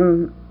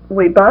 When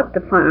we bought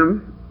the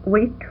farm,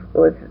 wheat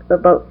was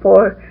about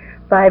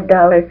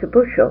 $4-5 a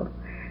bushel,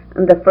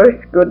 and the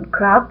first good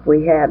crop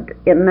we had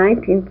in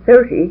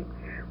 1930,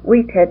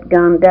 wheat had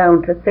gone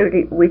down to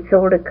 30. We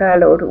sold a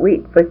carload of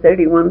wheat for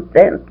 31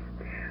 cents,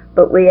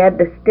 but we had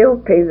to still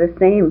pay the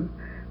same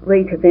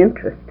rate of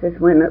interest as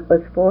when it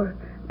was $4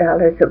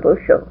 a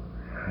bushel.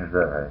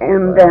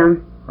 And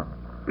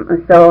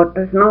so it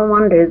was no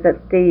wonder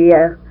that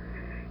the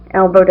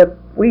Alberta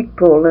Wheat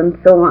Pool and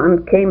so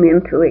on came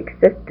into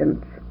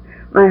existence.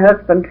 My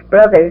husband's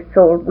brother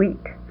sold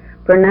wheat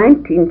for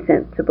 19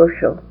 cents a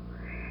bushel,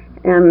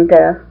 and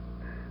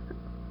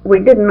we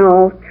didn't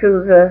know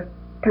through the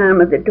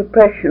time of the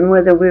Depression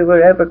whether we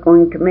were ever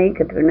going to make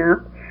it or not,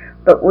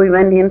 but we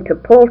went into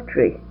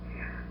poultry.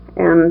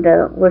 And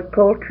with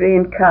poultry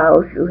and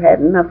cows, you had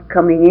enough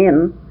coming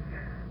in.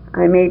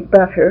 I made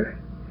butter,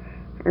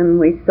 and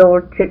we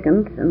sold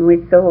chickens, and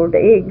we sold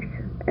eggs,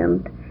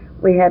 and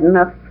we had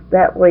enough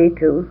that way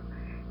to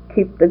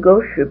keep the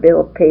grocery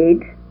bill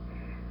paid.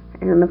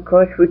 And of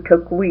course we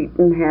took wheat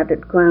and had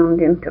it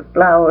ground into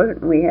flour,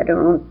 and we had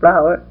our own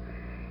flour,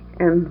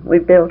 and we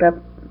built up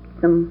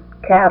some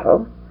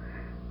cattle.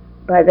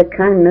 By the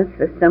kindness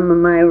of some of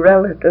my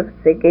relatives,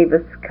 they gave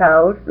us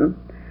cows and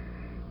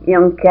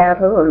young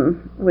cattle,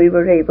 and we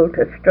were able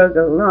to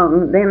struggle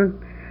along. Then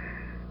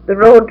the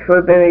roads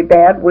were very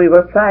bad. We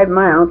were 5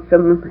 miles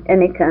from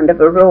any kind of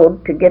a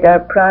road to get our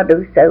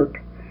produce out,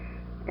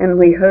 and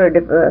we heard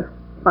of a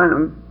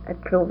farm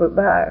at Clover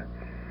Bar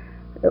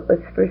that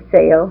was for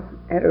sale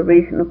at a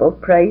reasonable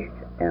price,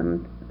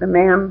 and the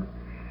man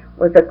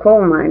was a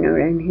coal miner,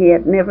 and he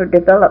had never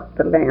developed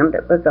the land.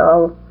 It was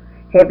all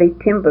heavy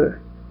timber.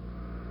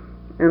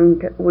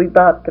 And we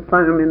bought the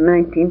farm in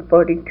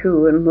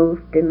 1942 and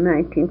moved in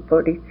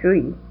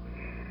 1943.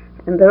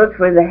 And those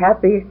were the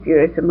happiest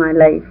years of my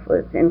life,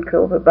 was in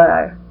Clover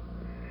Bar.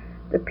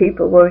 The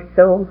people were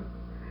so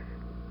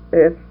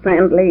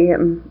friendly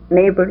and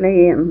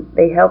neighborly, and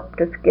they helped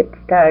us get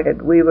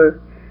started. We were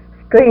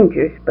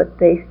strangers, but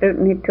they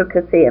certainly took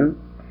us in.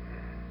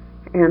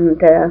 And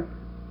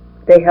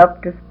they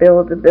helped us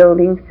build the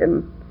buildings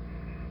and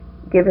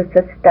give us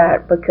a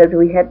start, because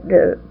we had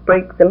to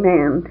break the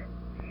land.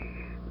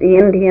 The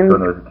Indians... So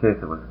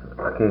it was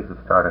a case of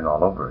starting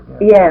all over again.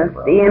 Yes,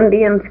 the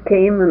Indians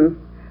came, and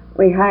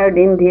we hired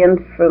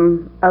Indians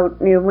from out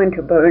near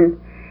Winterburn,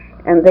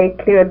 and they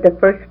cleared the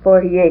first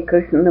 40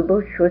 acres, and the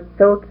bush was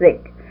so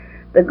thick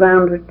the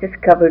ground was just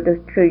covered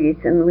with trees,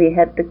 and we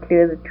had to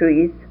clear the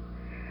trees.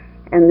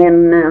 And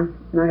then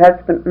my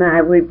husband and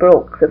I, we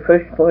broke the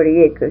first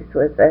 40 acres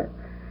with a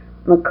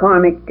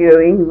McCormick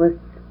Deering with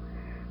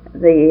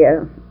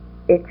the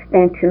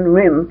extension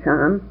rims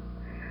on,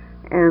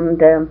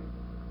 and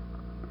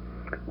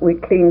we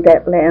cleaned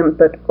that land.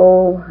 But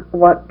oh,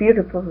 what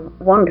beautiful,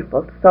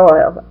 wonderful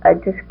soil. I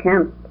just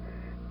can't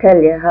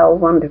tell you how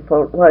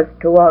wonderful it was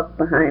to walk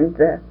behind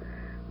the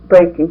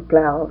breaking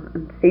plow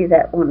and see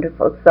that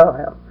wonderful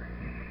soil.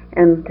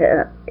 And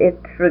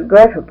it's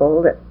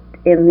regrettable that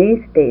in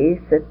these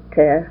days that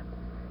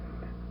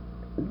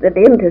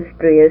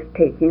industry is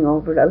taking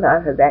over a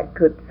lot of that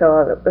good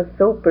soil. It was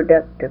so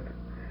productive,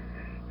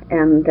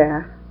 and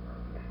there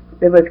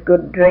was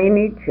good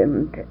drainage,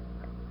 and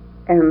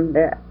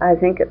I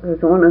think it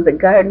was one of the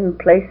garden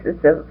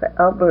places of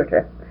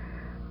Alberta,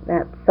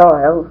 that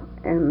soil,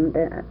 and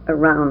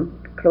around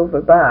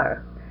Clover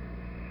Bar.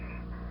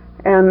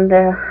 And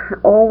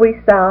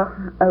we saw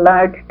a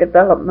large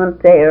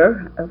development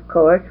there, of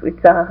course. We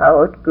saw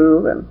how it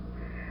grew, and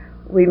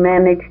we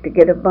managed to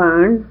get a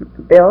barn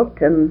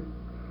built, and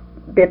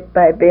bit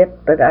by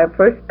bit. But our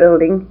first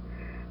building,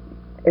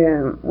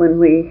 when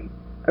we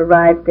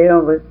arrived there,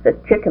 was the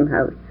chicken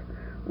house.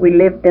 We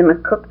lived in a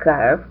cook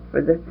car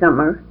for the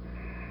summer,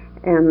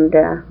 and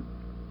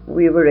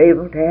we were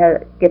able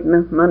to get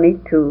enough money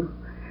to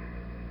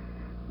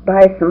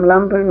buy some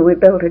lumber, and we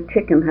built a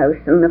chicken house.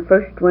 And the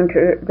first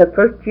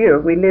year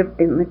we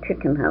lived in the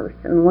chicken house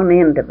in one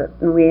end of it,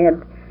 and we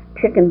had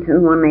chickens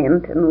in one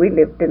end and we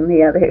lived in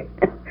the other.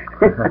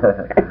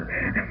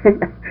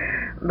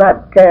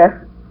 But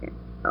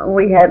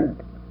we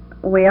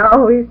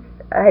always,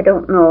 I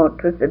don't know,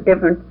 it was a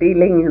different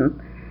feeling,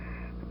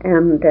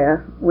 and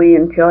we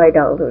enjoyed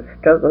all those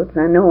struggles.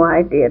 I know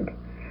I did.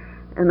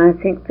 And I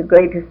think the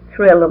greatest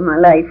thrill of my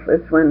life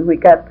was when we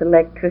got the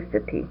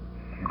electricity.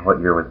 What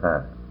year was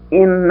that?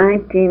 In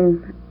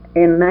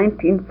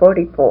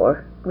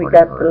 1944, we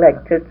got the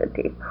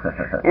electricity.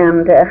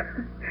 And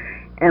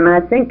I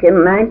think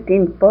in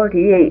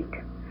 1948,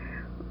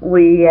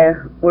 we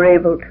were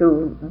able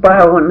to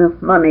borrow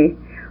enough money.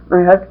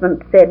 My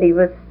husband said he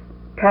was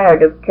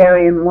tired of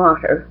carrying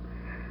water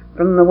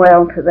from the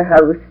well to the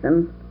house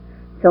and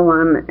so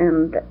on,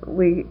 and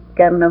we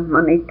got enough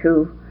money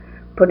to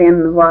put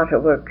in the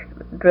waterworks,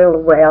 drill a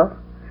well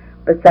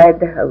beside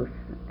the house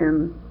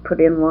and put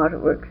in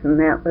waterworks, and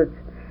that was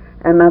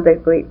another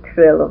great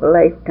thrill of a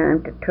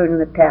lifetime, to turn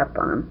the tap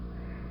on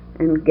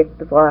and get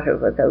the water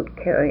without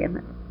carrying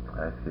it.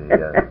 I see,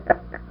 yes.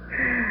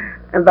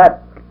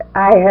 But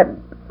I had,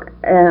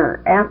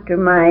 after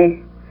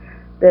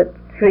the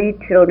 3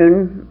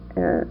 children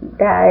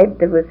died,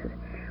 there was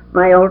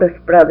my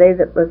oldest brother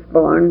that was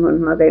born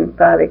when Mother and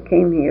Father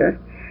came here,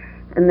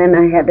 and then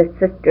I had a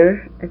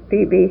sister,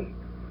 Phoebe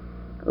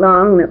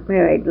Long, that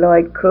married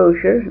Lloyd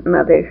Crozier,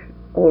 another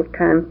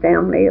old-time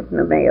family of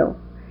Namale,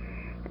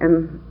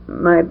 and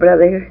my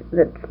brother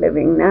that's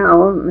living now,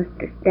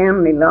 Mr.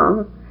 Stanley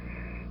Long,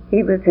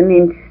 he was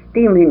an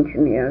steam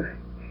engineer.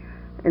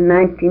 In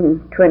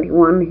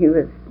 1921, he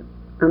was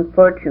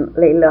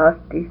unfortunately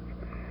lost his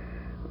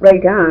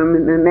right arm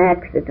in an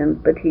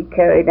accident, but he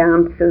carried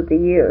on through the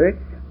years.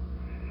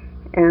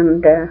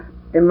 And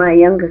then my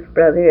youngest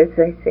brother, as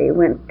I say,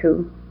 went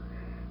to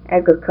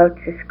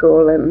agriculture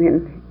school, and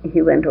then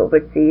he went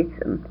overseas,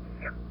 and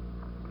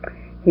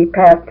he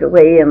passed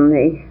away in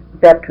the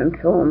veterans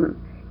home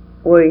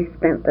where he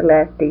spent the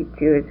last 8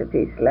 years of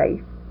his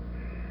life.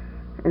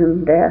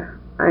 And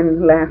I'm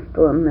the last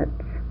one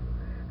that's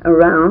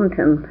around,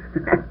 and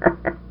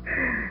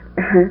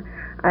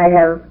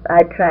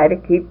I try to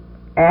keep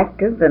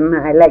active, and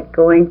I like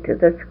going to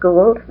the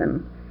schools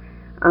and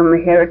on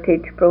the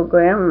heritage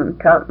program and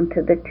talking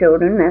to the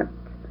children. That's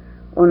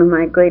one of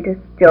my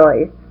greatest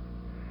joys.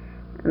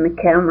 And the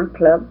camera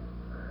club.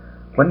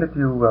 When did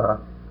you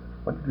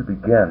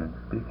begin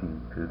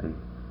speaking to the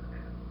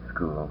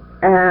schools?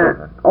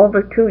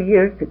 Over 2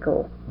 years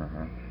ago.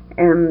 Mm-hmm.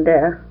 And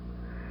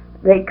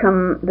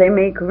they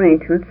make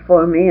arrangements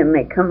for me, and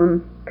they come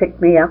and pick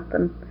me up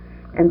and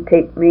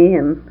take me,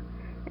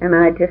 and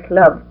I just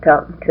love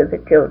talking to the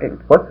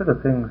children. What sort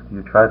of things do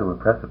you try to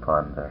impress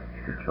upon the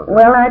children?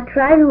 Well, I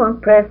try to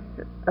impress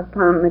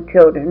upon the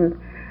children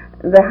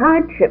the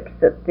hardships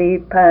that the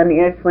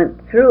pioneers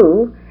went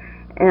through,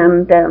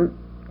 and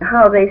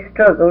how they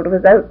struggled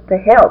without the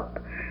help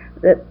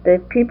that the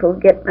people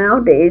get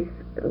nowadays.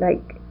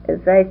 Like, as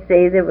I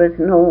say, there was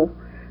no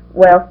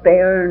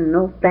welfare,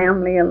 no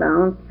family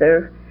allowance,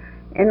 or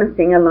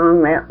anything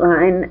along that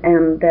line,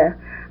 and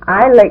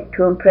I like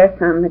to impress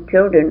on the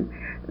children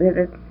that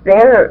it's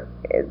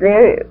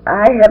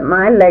I have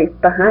my life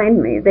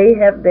behind me, they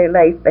have their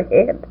life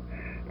ahead,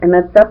 and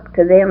it's up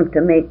to them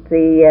to make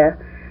the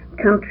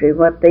country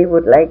what they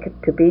would like it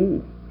to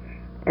be.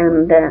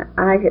 And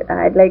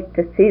I'd like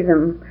to see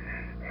them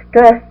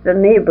stress the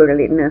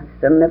neighborliness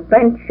and the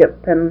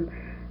friendship, and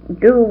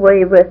do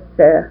away with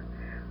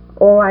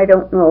I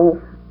don't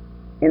know,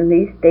 in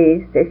these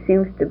days there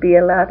seems to be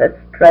a lot of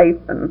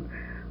strife and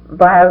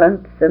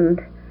violence and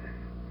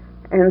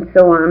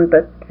so on,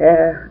 but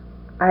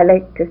I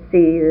like to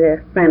see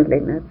the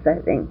friendliness,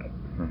 I think,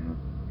 mm-hmm.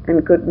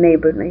 and good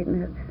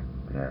neighborliness.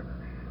 Yes.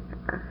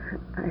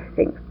 I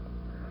think.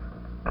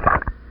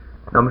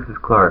 Now, Mrs.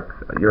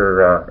 Clark,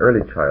 your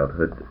early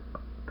childhood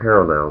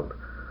paralleled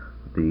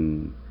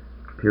the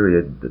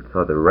period that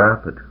saw the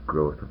rapid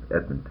growth of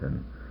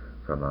Edmonton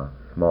from a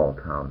small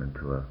town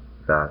into a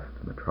vast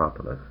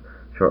metropolis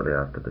shortly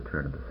after the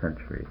turn of the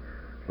century.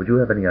 Would you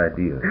have any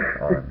ideas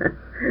on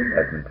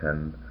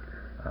Edmonton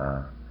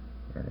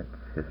and its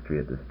history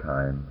at this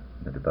time,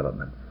 the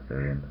developments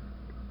therein?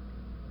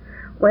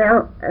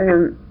 Well,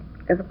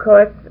 of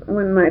course,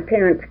 when my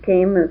parents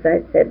came, as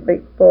I said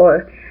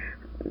before,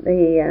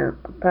 the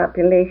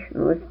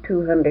population was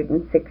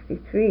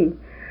 263.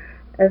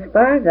 As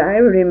far as I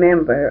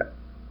remember,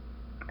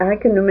 I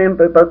can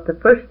remember about the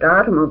first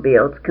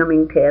automobiles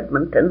coming to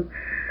Edmonton,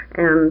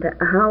 and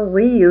how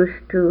we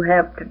used to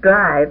have to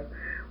drive.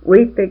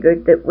 We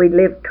figured that we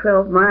lived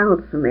 12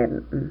 miles from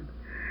Edmonton,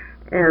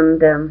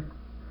 and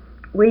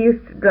we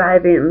used to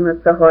drive in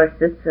with the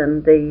horses,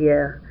 and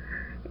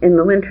in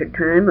the winter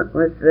time it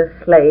was the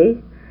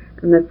sleigh,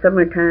 in the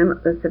summertime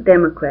it was the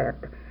Democrat.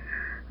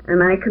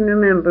 And I can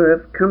remember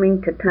of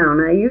coming to town.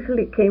 I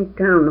usually came to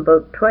town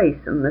about twice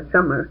in the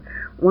summer.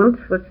 Once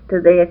was to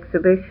the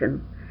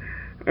exhibition,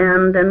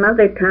 and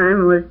another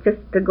time was just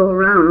to go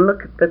around and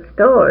look at the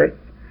stores,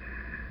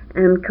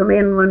 and come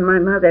in when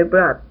they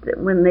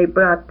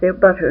brought their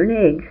butter and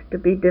eggs to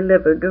be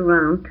delivered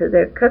around to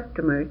their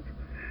customers.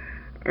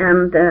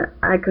 And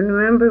I can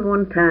remember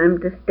one time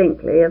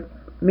distinctly of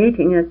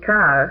meeting a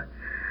car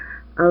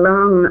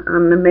along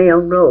on the Mail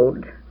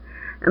Road,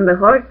 and the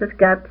horses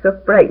got so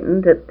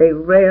frightened that they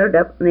reared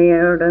up in the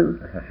air,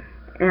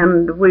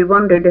 and we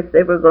wondered if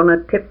they were going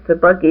to tip the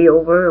buggy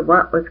over or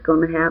what was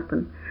going to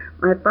happen.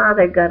 My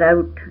father got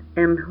out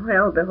and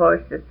held the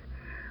horses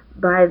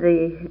by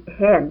the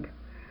head,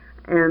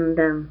 and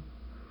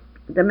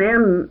the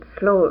man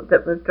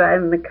that was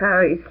driving the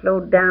car, he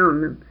slowed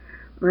down, and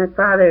my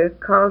father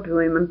called to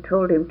him and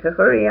told him to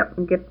hurry up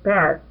and get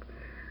past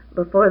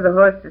before the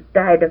horses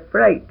died of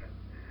fright,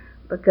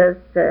 because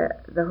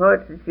the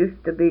horses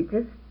used to be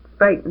just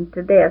frightened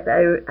to death.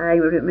 I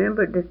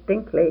remember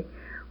distinctly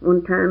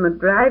one time of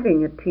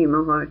driving a team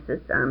of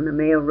horses on the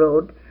Mail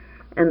Road,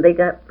 and they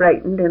got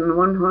frightened, and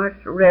one horse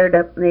reared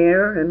up in the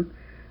air,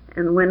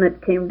 and when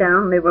it came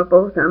down they were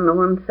both on the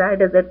one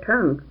side of the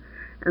tongue,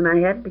 and I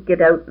had to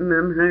get out and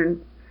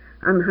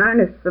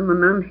unharness them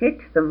and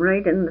unhitch them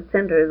right in the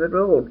center of the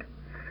road.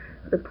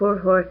 The poor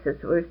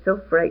horses were so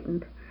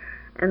frightened.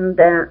 And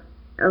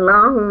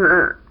along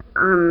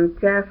on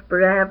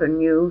Jasper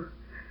Avenue,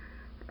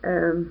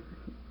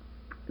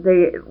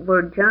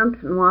 where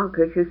Johnson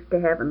Walkers used to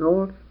have an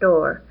old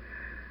store,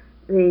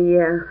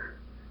 there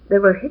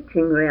were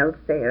hitching rails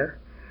there,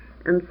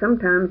 and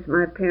sometimes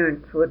my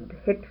parents would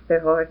hitch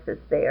their horses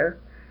there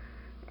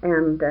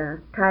and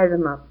tie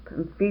them up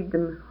and feed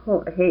them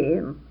hay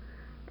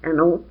and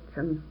oats,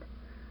 and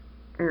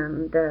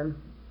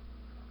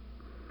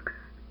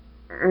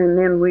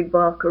then we'd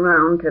walk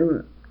around.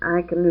 And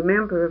I can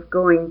remember of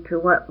going to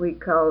what we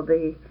call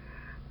the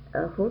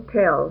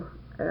hotel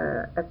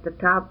at the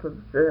top of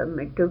the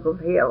McDougall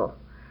Hill.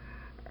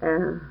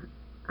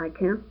 I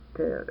can't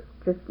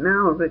just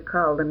now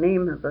recall the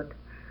name of it,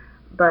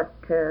 but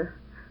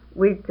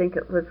we'd think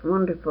it was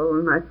wonderful,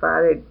 and my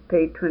father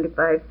paid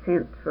 25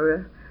 cents for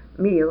a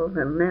meal,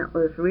 and that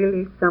was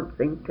really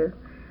something to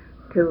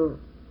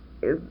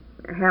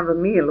have a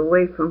meal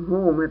away from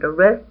home at a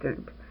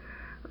restaurant.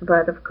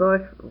 But of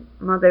course,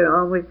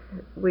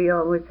 we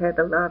always had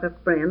a lot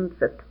of friends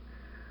that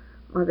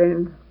Mother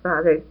and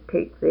Father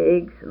take the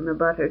eggs and the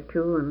butter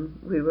too, and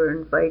we were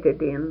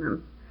invited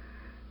in,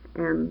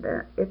 and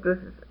it was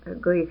a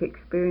great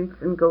experience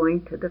in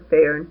going to the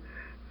fair. And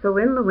so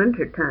in the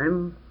winter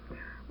time,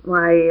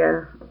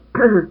 why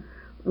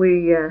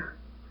we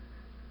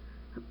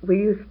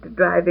used to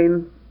drive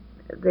in.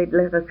 They'd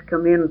let us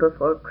come in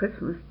before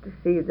Christmas to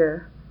see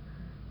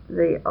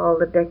all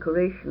the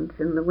decorations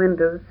in the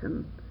windows,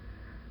 and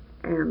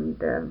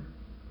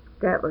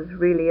that was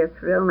really a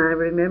thrill. And I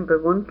remember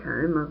one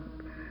time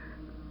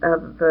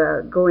of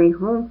going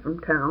home from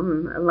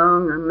town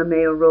along on the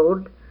Mayo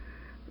Road.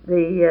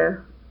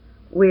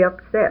 We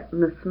upset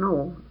in the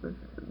snow.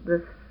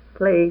 The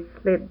sleigh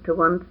slid to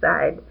one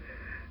side,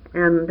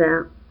 and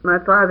my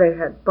father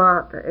had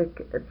bought a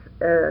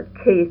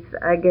case.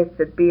 I guess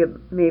it'd be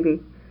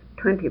maybe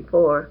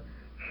 24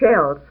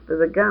 shells for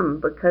the gun,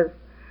 because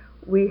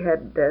we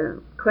had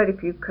quite a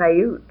few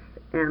coyotes,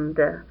 and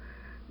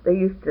they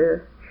used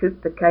to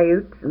shoot the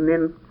coyotes, and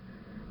then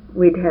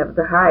we'd have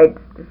the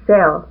hides to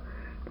sell.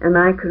 And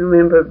I can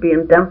remember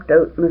being dumped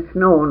out in the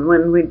snow, and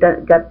when we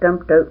got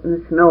dumped out in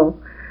the snow,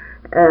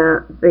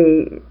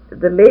 the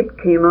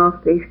lid came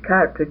off these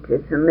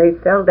cartridges, and they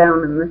fell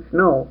down in the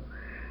snow.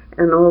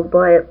 And oh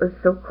boy, it was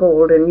so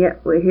cold, and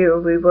yet we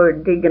were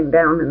digging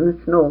down in the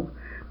snow,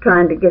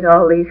 trying to get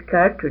all these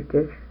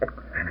cartridges.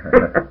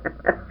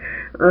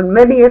 And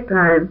many a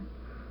time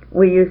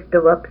we used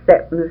to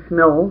upset in the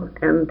snow,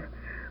 and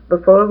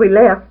before we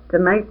left, the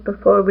night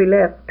before we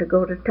left to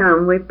go to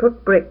town, we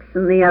put bricks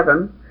in the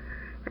oven,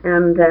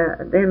 and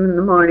then in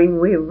the morning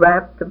we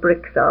wrapped the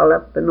bricks all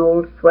up in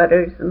old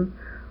sweaters and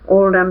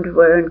old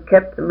underwear and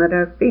kept them at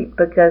our feet,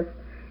 because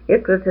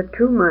it was a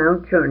 2-mile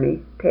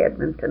journey to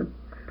Edmonton.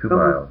 2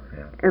 miles,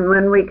 yeah. And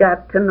when we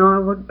got to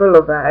Norwood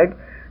Boulevard,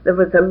 there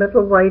was a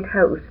little white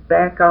house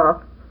back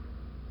off.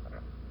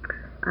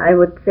 I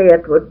would say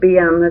it would be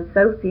on the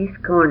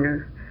southeast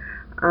corner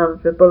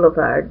of the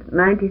boulevard,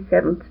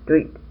 97th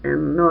Street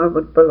and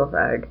Norwood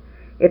Boulevard.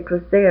 It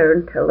was there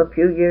until a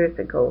few years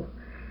ago.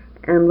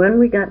 And when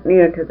we got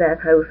near to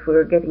that house, we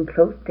were getting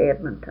close to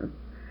Edmonton.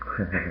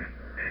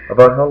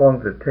 About how long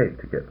does it take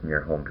to get from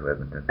your home to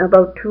Edmonton?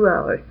 About 2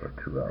 hours. About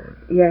 2 hours.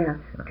 Yes,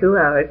 2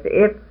 hours,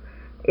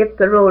 if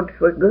the roads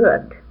were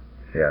good.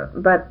 Yeah.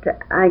 But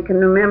I can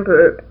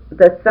remember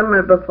the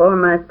summer before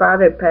my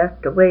father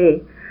passed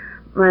away,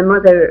 my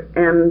mother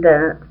and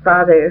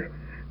father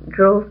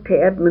drove to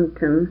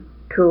Edmonton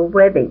to a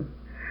wedding,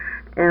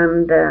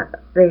 and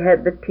they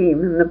had the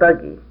team and the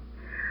buggy.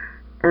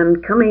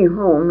 And coming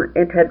home,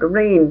 it had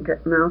rained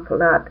an awful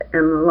lot,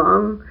 and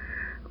along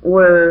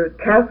where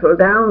Castle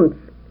Downs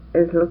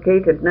is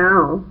located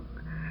now,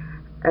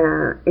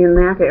 in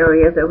that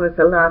area there was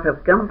a lot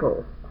of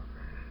gumbo,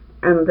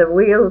 and the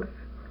wheels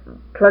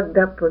plugged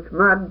up with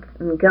mud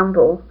and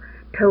gumbo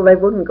till they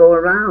wouldn't go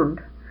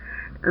around.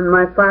 And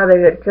my father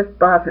had just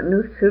bought a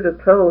new suit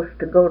of clothes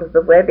to go to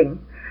the wedding,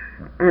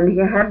 and he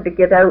had to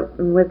get out,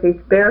 and with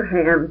his bare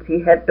hands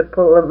he had to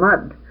pull the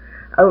mud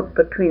out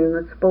between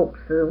the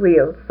spokes of the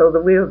wheels so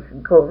the wheels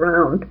would go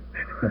around.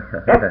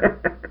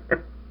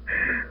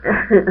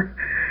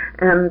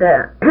 And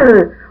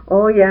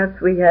oh yes,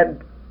 we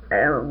had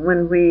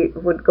when we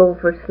would go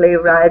for sleigh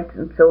rides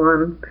and so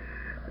on,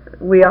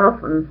 we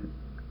often,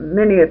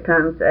 many a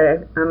times,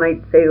 I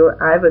might say,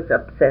 I was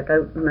upset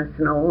out in the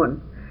snow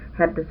and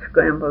had to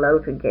scramble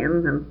out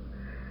again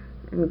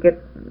and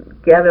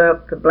gather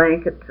up the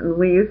blankets. And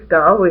we used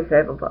to always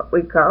have what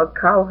we called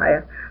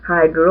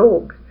cowhide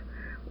robes.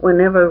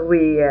 Whenever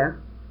we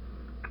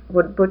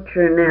would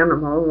butcher an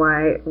animal,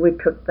 why, we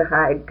took the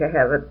hide to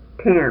have it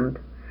tanned,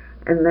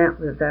 and that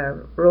was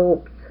our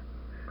robes.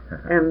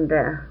 And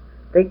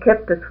they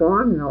kept us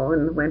warm, though,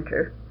 in the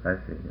winter. I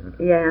see.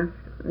 Yes,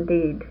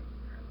 indeed.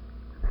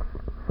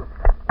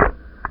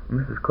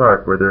 Mrs.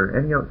 Clark, were there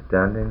any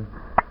outstanding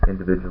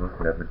individuals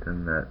in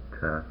Edmonton that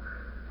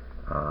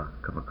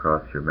come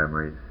across your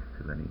memories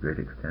to any great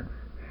extent?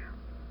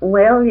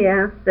 Well,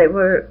 yes, there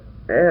were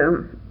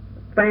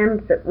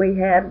friends that we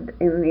had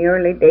in the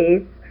early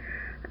days.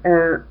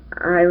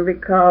 I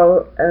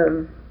recall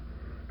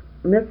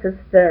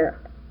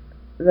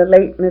the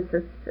late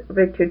Mrs.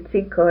 Richard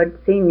Secord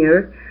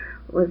Sr.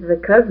 was the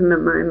cousin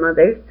of my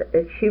mother's.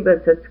 She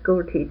was a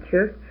school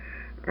teacher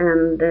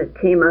and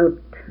came out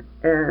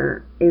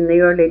in the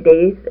early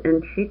days,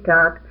 and she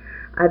taught,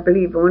 I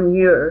believe, 1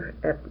 year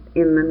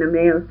in the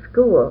Namale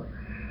School.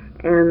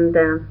 And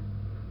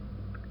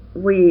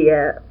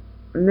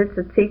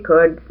Mrs.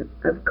 Secord,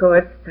 of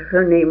course,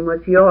 her name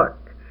was York,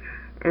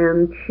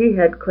 and she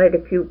had quite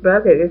a few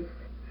brothers,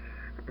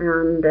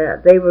 and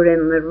they were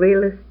in the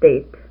real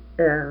estate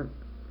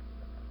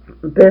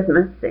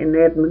business in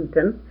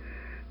Edmonton,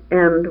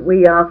 and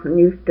we often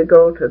used to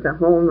go to the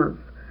home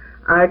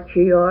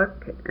Archie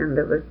York, and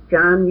there was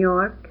John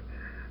York,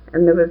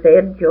 and there was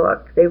Ed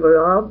York. They were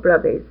all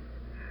brothers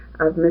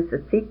of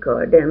Mrs.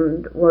 Secord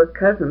and were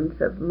cousins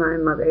of my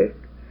mother's.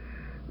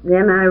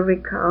 Then I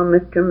recall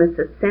Mr. and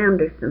Mrs.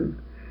 Sanderson.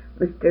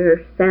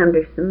 Mr.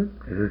 Sanderson.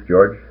 Is this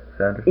George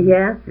Sanderson?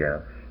 Yes.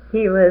 Yes.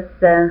 He was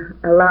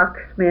a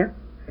locksmith.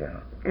 Yeah.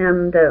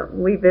 And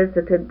we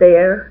visited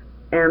there,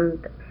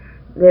 and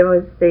there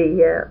was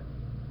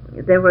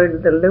there were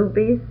the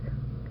Lubies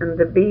and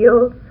the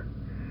Beals,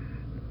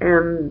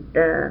 and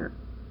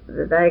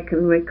that I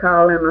can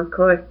recall, and of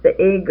course the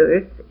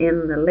Agers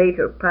in the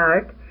later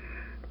part,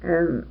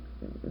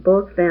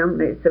 both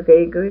families of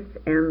Agers,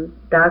 and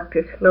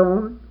Dr.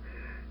 Sloan,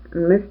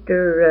 and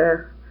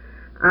Mr.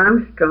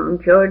 Armstrong,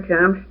 George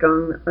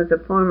Armstrong, that was a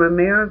former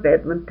mayor of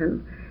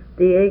Edmonton,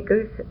 the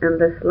Agers and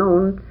the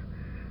Sloans,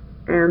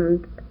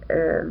 and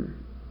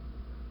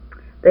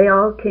they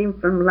all came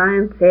from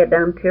Lions Head,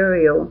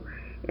 Ontario,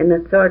 in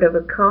a sort of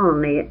a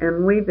colony,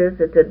 and we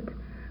visited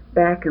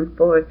back and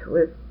forth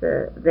with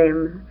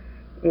them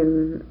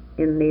in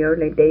the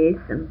early days,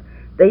 and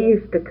they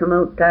used to come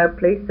out to our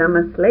place on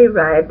a sleigh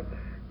ride,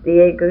 the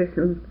Agers,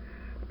 and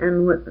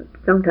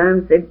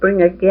sometimes they'd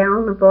bring a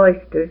gallon of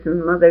oysters,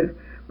 and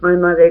my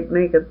mother'd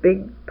make a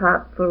big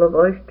pot full of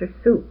oyster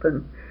soup,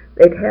 and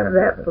they'd have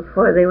that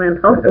before they went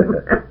home.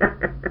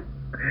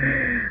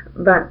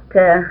 But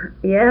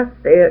yes,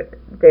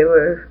 there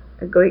were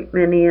a great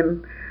many,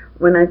 and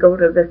when I go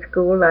to the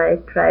school, I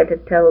try to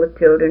tell the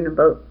children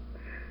about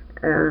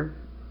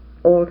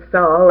Old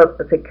Saul. It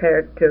was a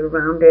character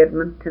around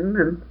Edmonton,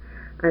 and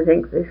I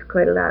think there's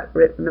quite a lot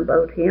written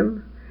about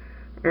him.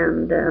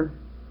 And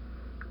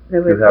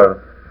there was. You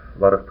have a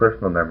lot of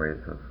personal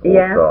memories of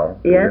Old Saul.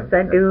 Yes,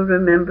 I do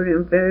remember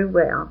him very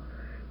well,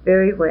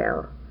 very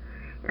well.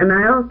 And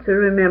I also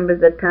remember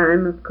the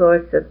time, of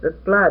course, of the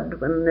flood,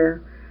 when the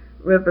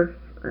river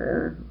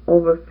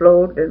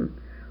overflowed and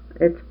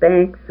its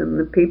banks, and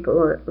the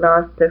people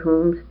lost their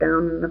homes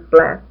down in the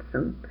flats,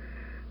 and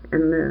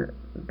the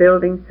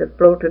buildings that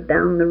floated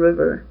down the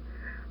river.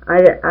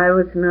 I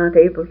was not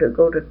able to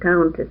go to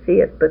town to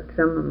see it, but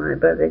some of my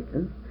brothers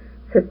and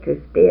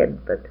sisters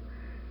did. But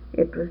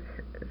it was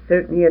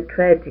certainly a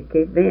tragic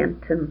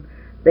event, and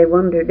they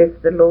wondered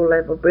if the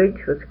low-level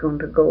bridge was going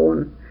to go,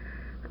 and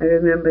I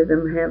remember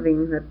them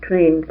having the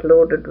trains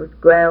loaded with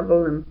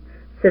gravel and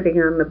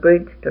sitting on the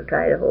bridge to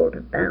try to hold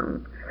it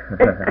down.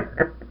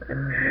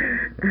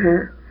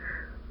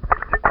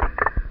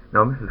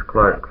 Now, Mrs.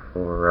 Clark,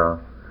 for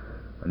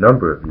a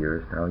number of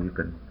years now, you've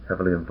been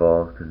heavily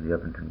involved in the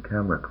Edmonton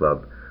Camera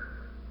Club.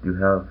 Do you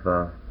have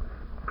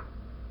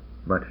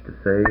much to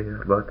say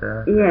about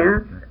that?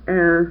 Yes,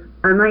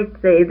 I might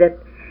say that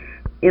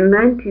in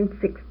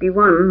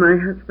 1961 my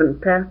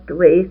husband passed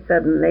away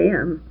suddenly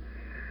on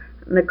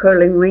the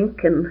curling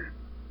rink, and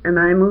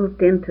I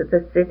moved into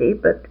the city,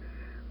 but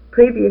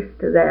previous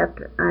to that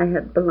I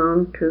had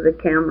belonged to the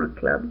Camera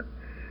Club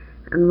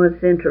and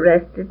was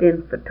interested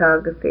in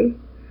photography.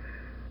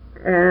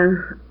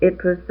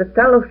 It was the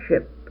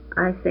fellowship,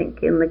 I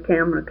think, in the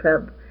Camera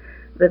Club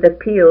that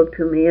appealed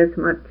to me as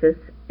much as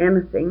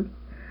anything.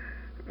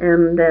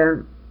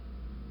 And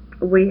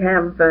we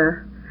have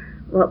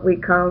what we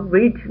call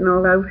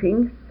regional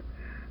outings,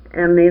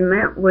 and in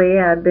that way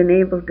I've been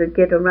able to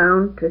get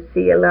around to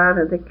see a lot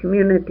of the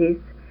communities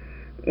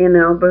in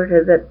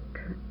Alberta that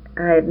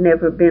I had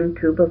never been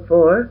to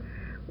before.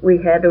 We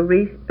had a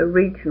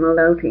regional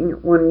outing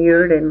one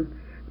year in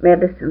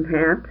Medicine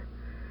Hat,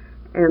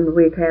 and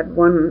we've had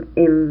one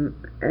in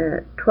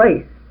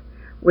twice.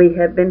 We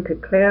have been to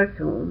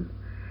Claresholm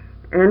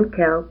and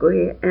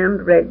Calgary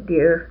and Red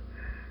Deer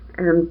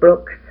and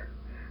Brooks,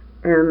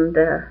 and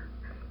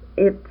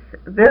it's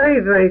very,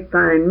 very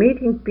fine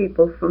meeting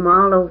people from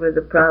all over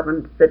the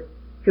province that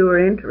are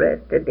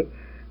interested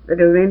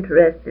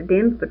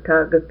in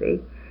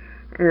photography,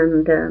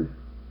 and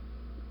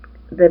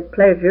the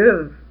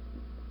pleasure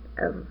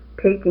of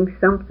taking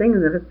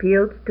something that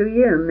appeals to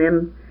you and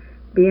then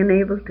being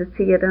able to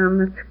see it on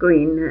the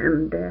screen.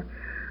 And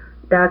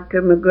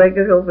Dr.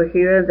 McGregor over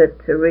here,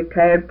 that's a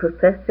retired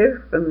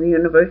professor from the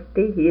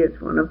university, he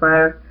is one of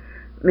our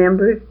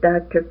members.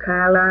 Dr.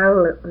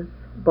 Carlisle, that was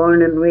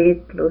born and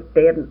raised close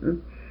to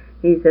Edmonton,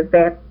 he's a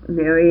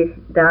veterinary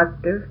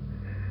doctor.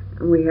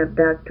 And we have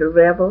Dr.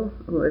 Revel,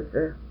 who is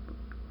a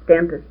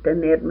dentist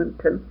in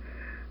Edmonton,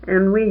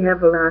 and we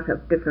have a lot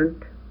of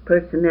different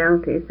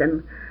personalities,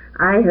 and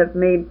I have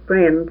made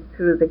friends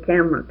through the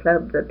Camera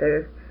Club that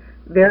are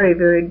very,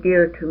 very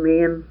dear to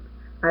me, and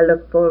I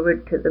look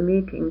forward to the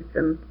meetings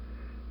and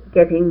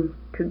getting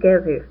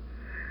together.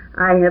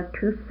 I have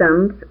two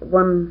sons.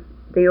 One,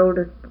 the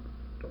oldest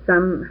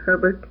son,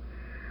 Herbert,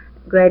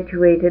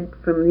 graduated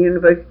from the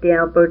University of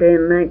Alberta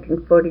in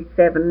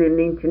 1947 in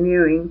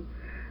engineering.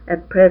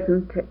 At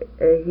present,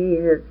 he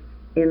is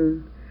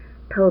in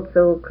Tulsa,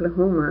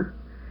 Oklahoma.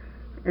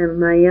 And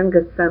my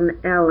youngest son,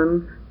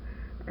 Alan,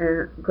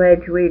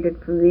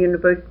 graduated from the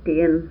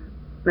university in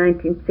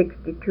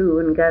 1962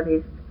 and got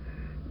his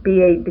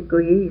BA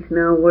degree. He's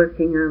now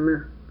working on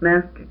a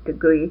master's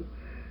degree,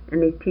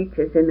 and he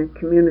teaches in a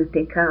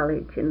community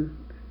college in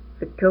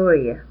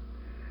Victoria.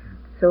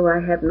 So I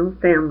have no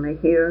family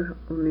here,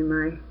 only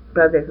my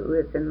brother who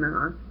is in the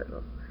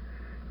hospital.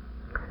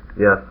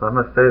 Yes, I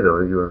must say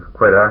though, you are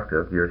quite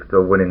active. You're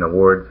still winning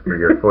awards for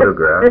your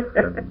photographs,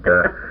 and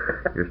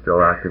you're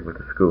still active with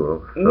the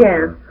school. So,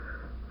 yeah.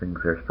 Things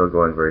are still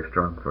going very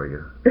strong for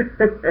you.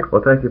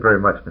 Well, thank you very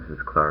much, Mrs.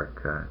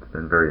 Clark. It's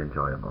been very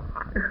enjoyable.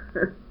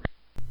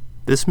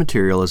 This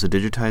material is a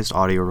digitized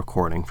audio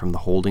recording from the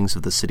holdings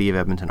of the City of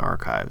Edmonton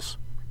Archives.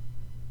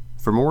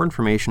 For more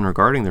information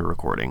regarding the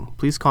recording,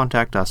 please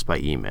contact us by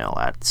email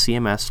at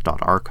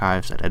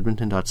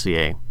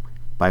cms.archives@edmonton.ca,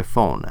 by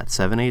phone at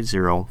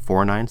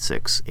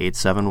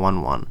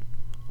 780-496-8711,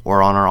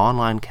 or on our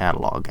online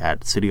catalog at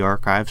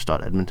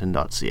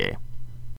cityarchives.edmonton.ca.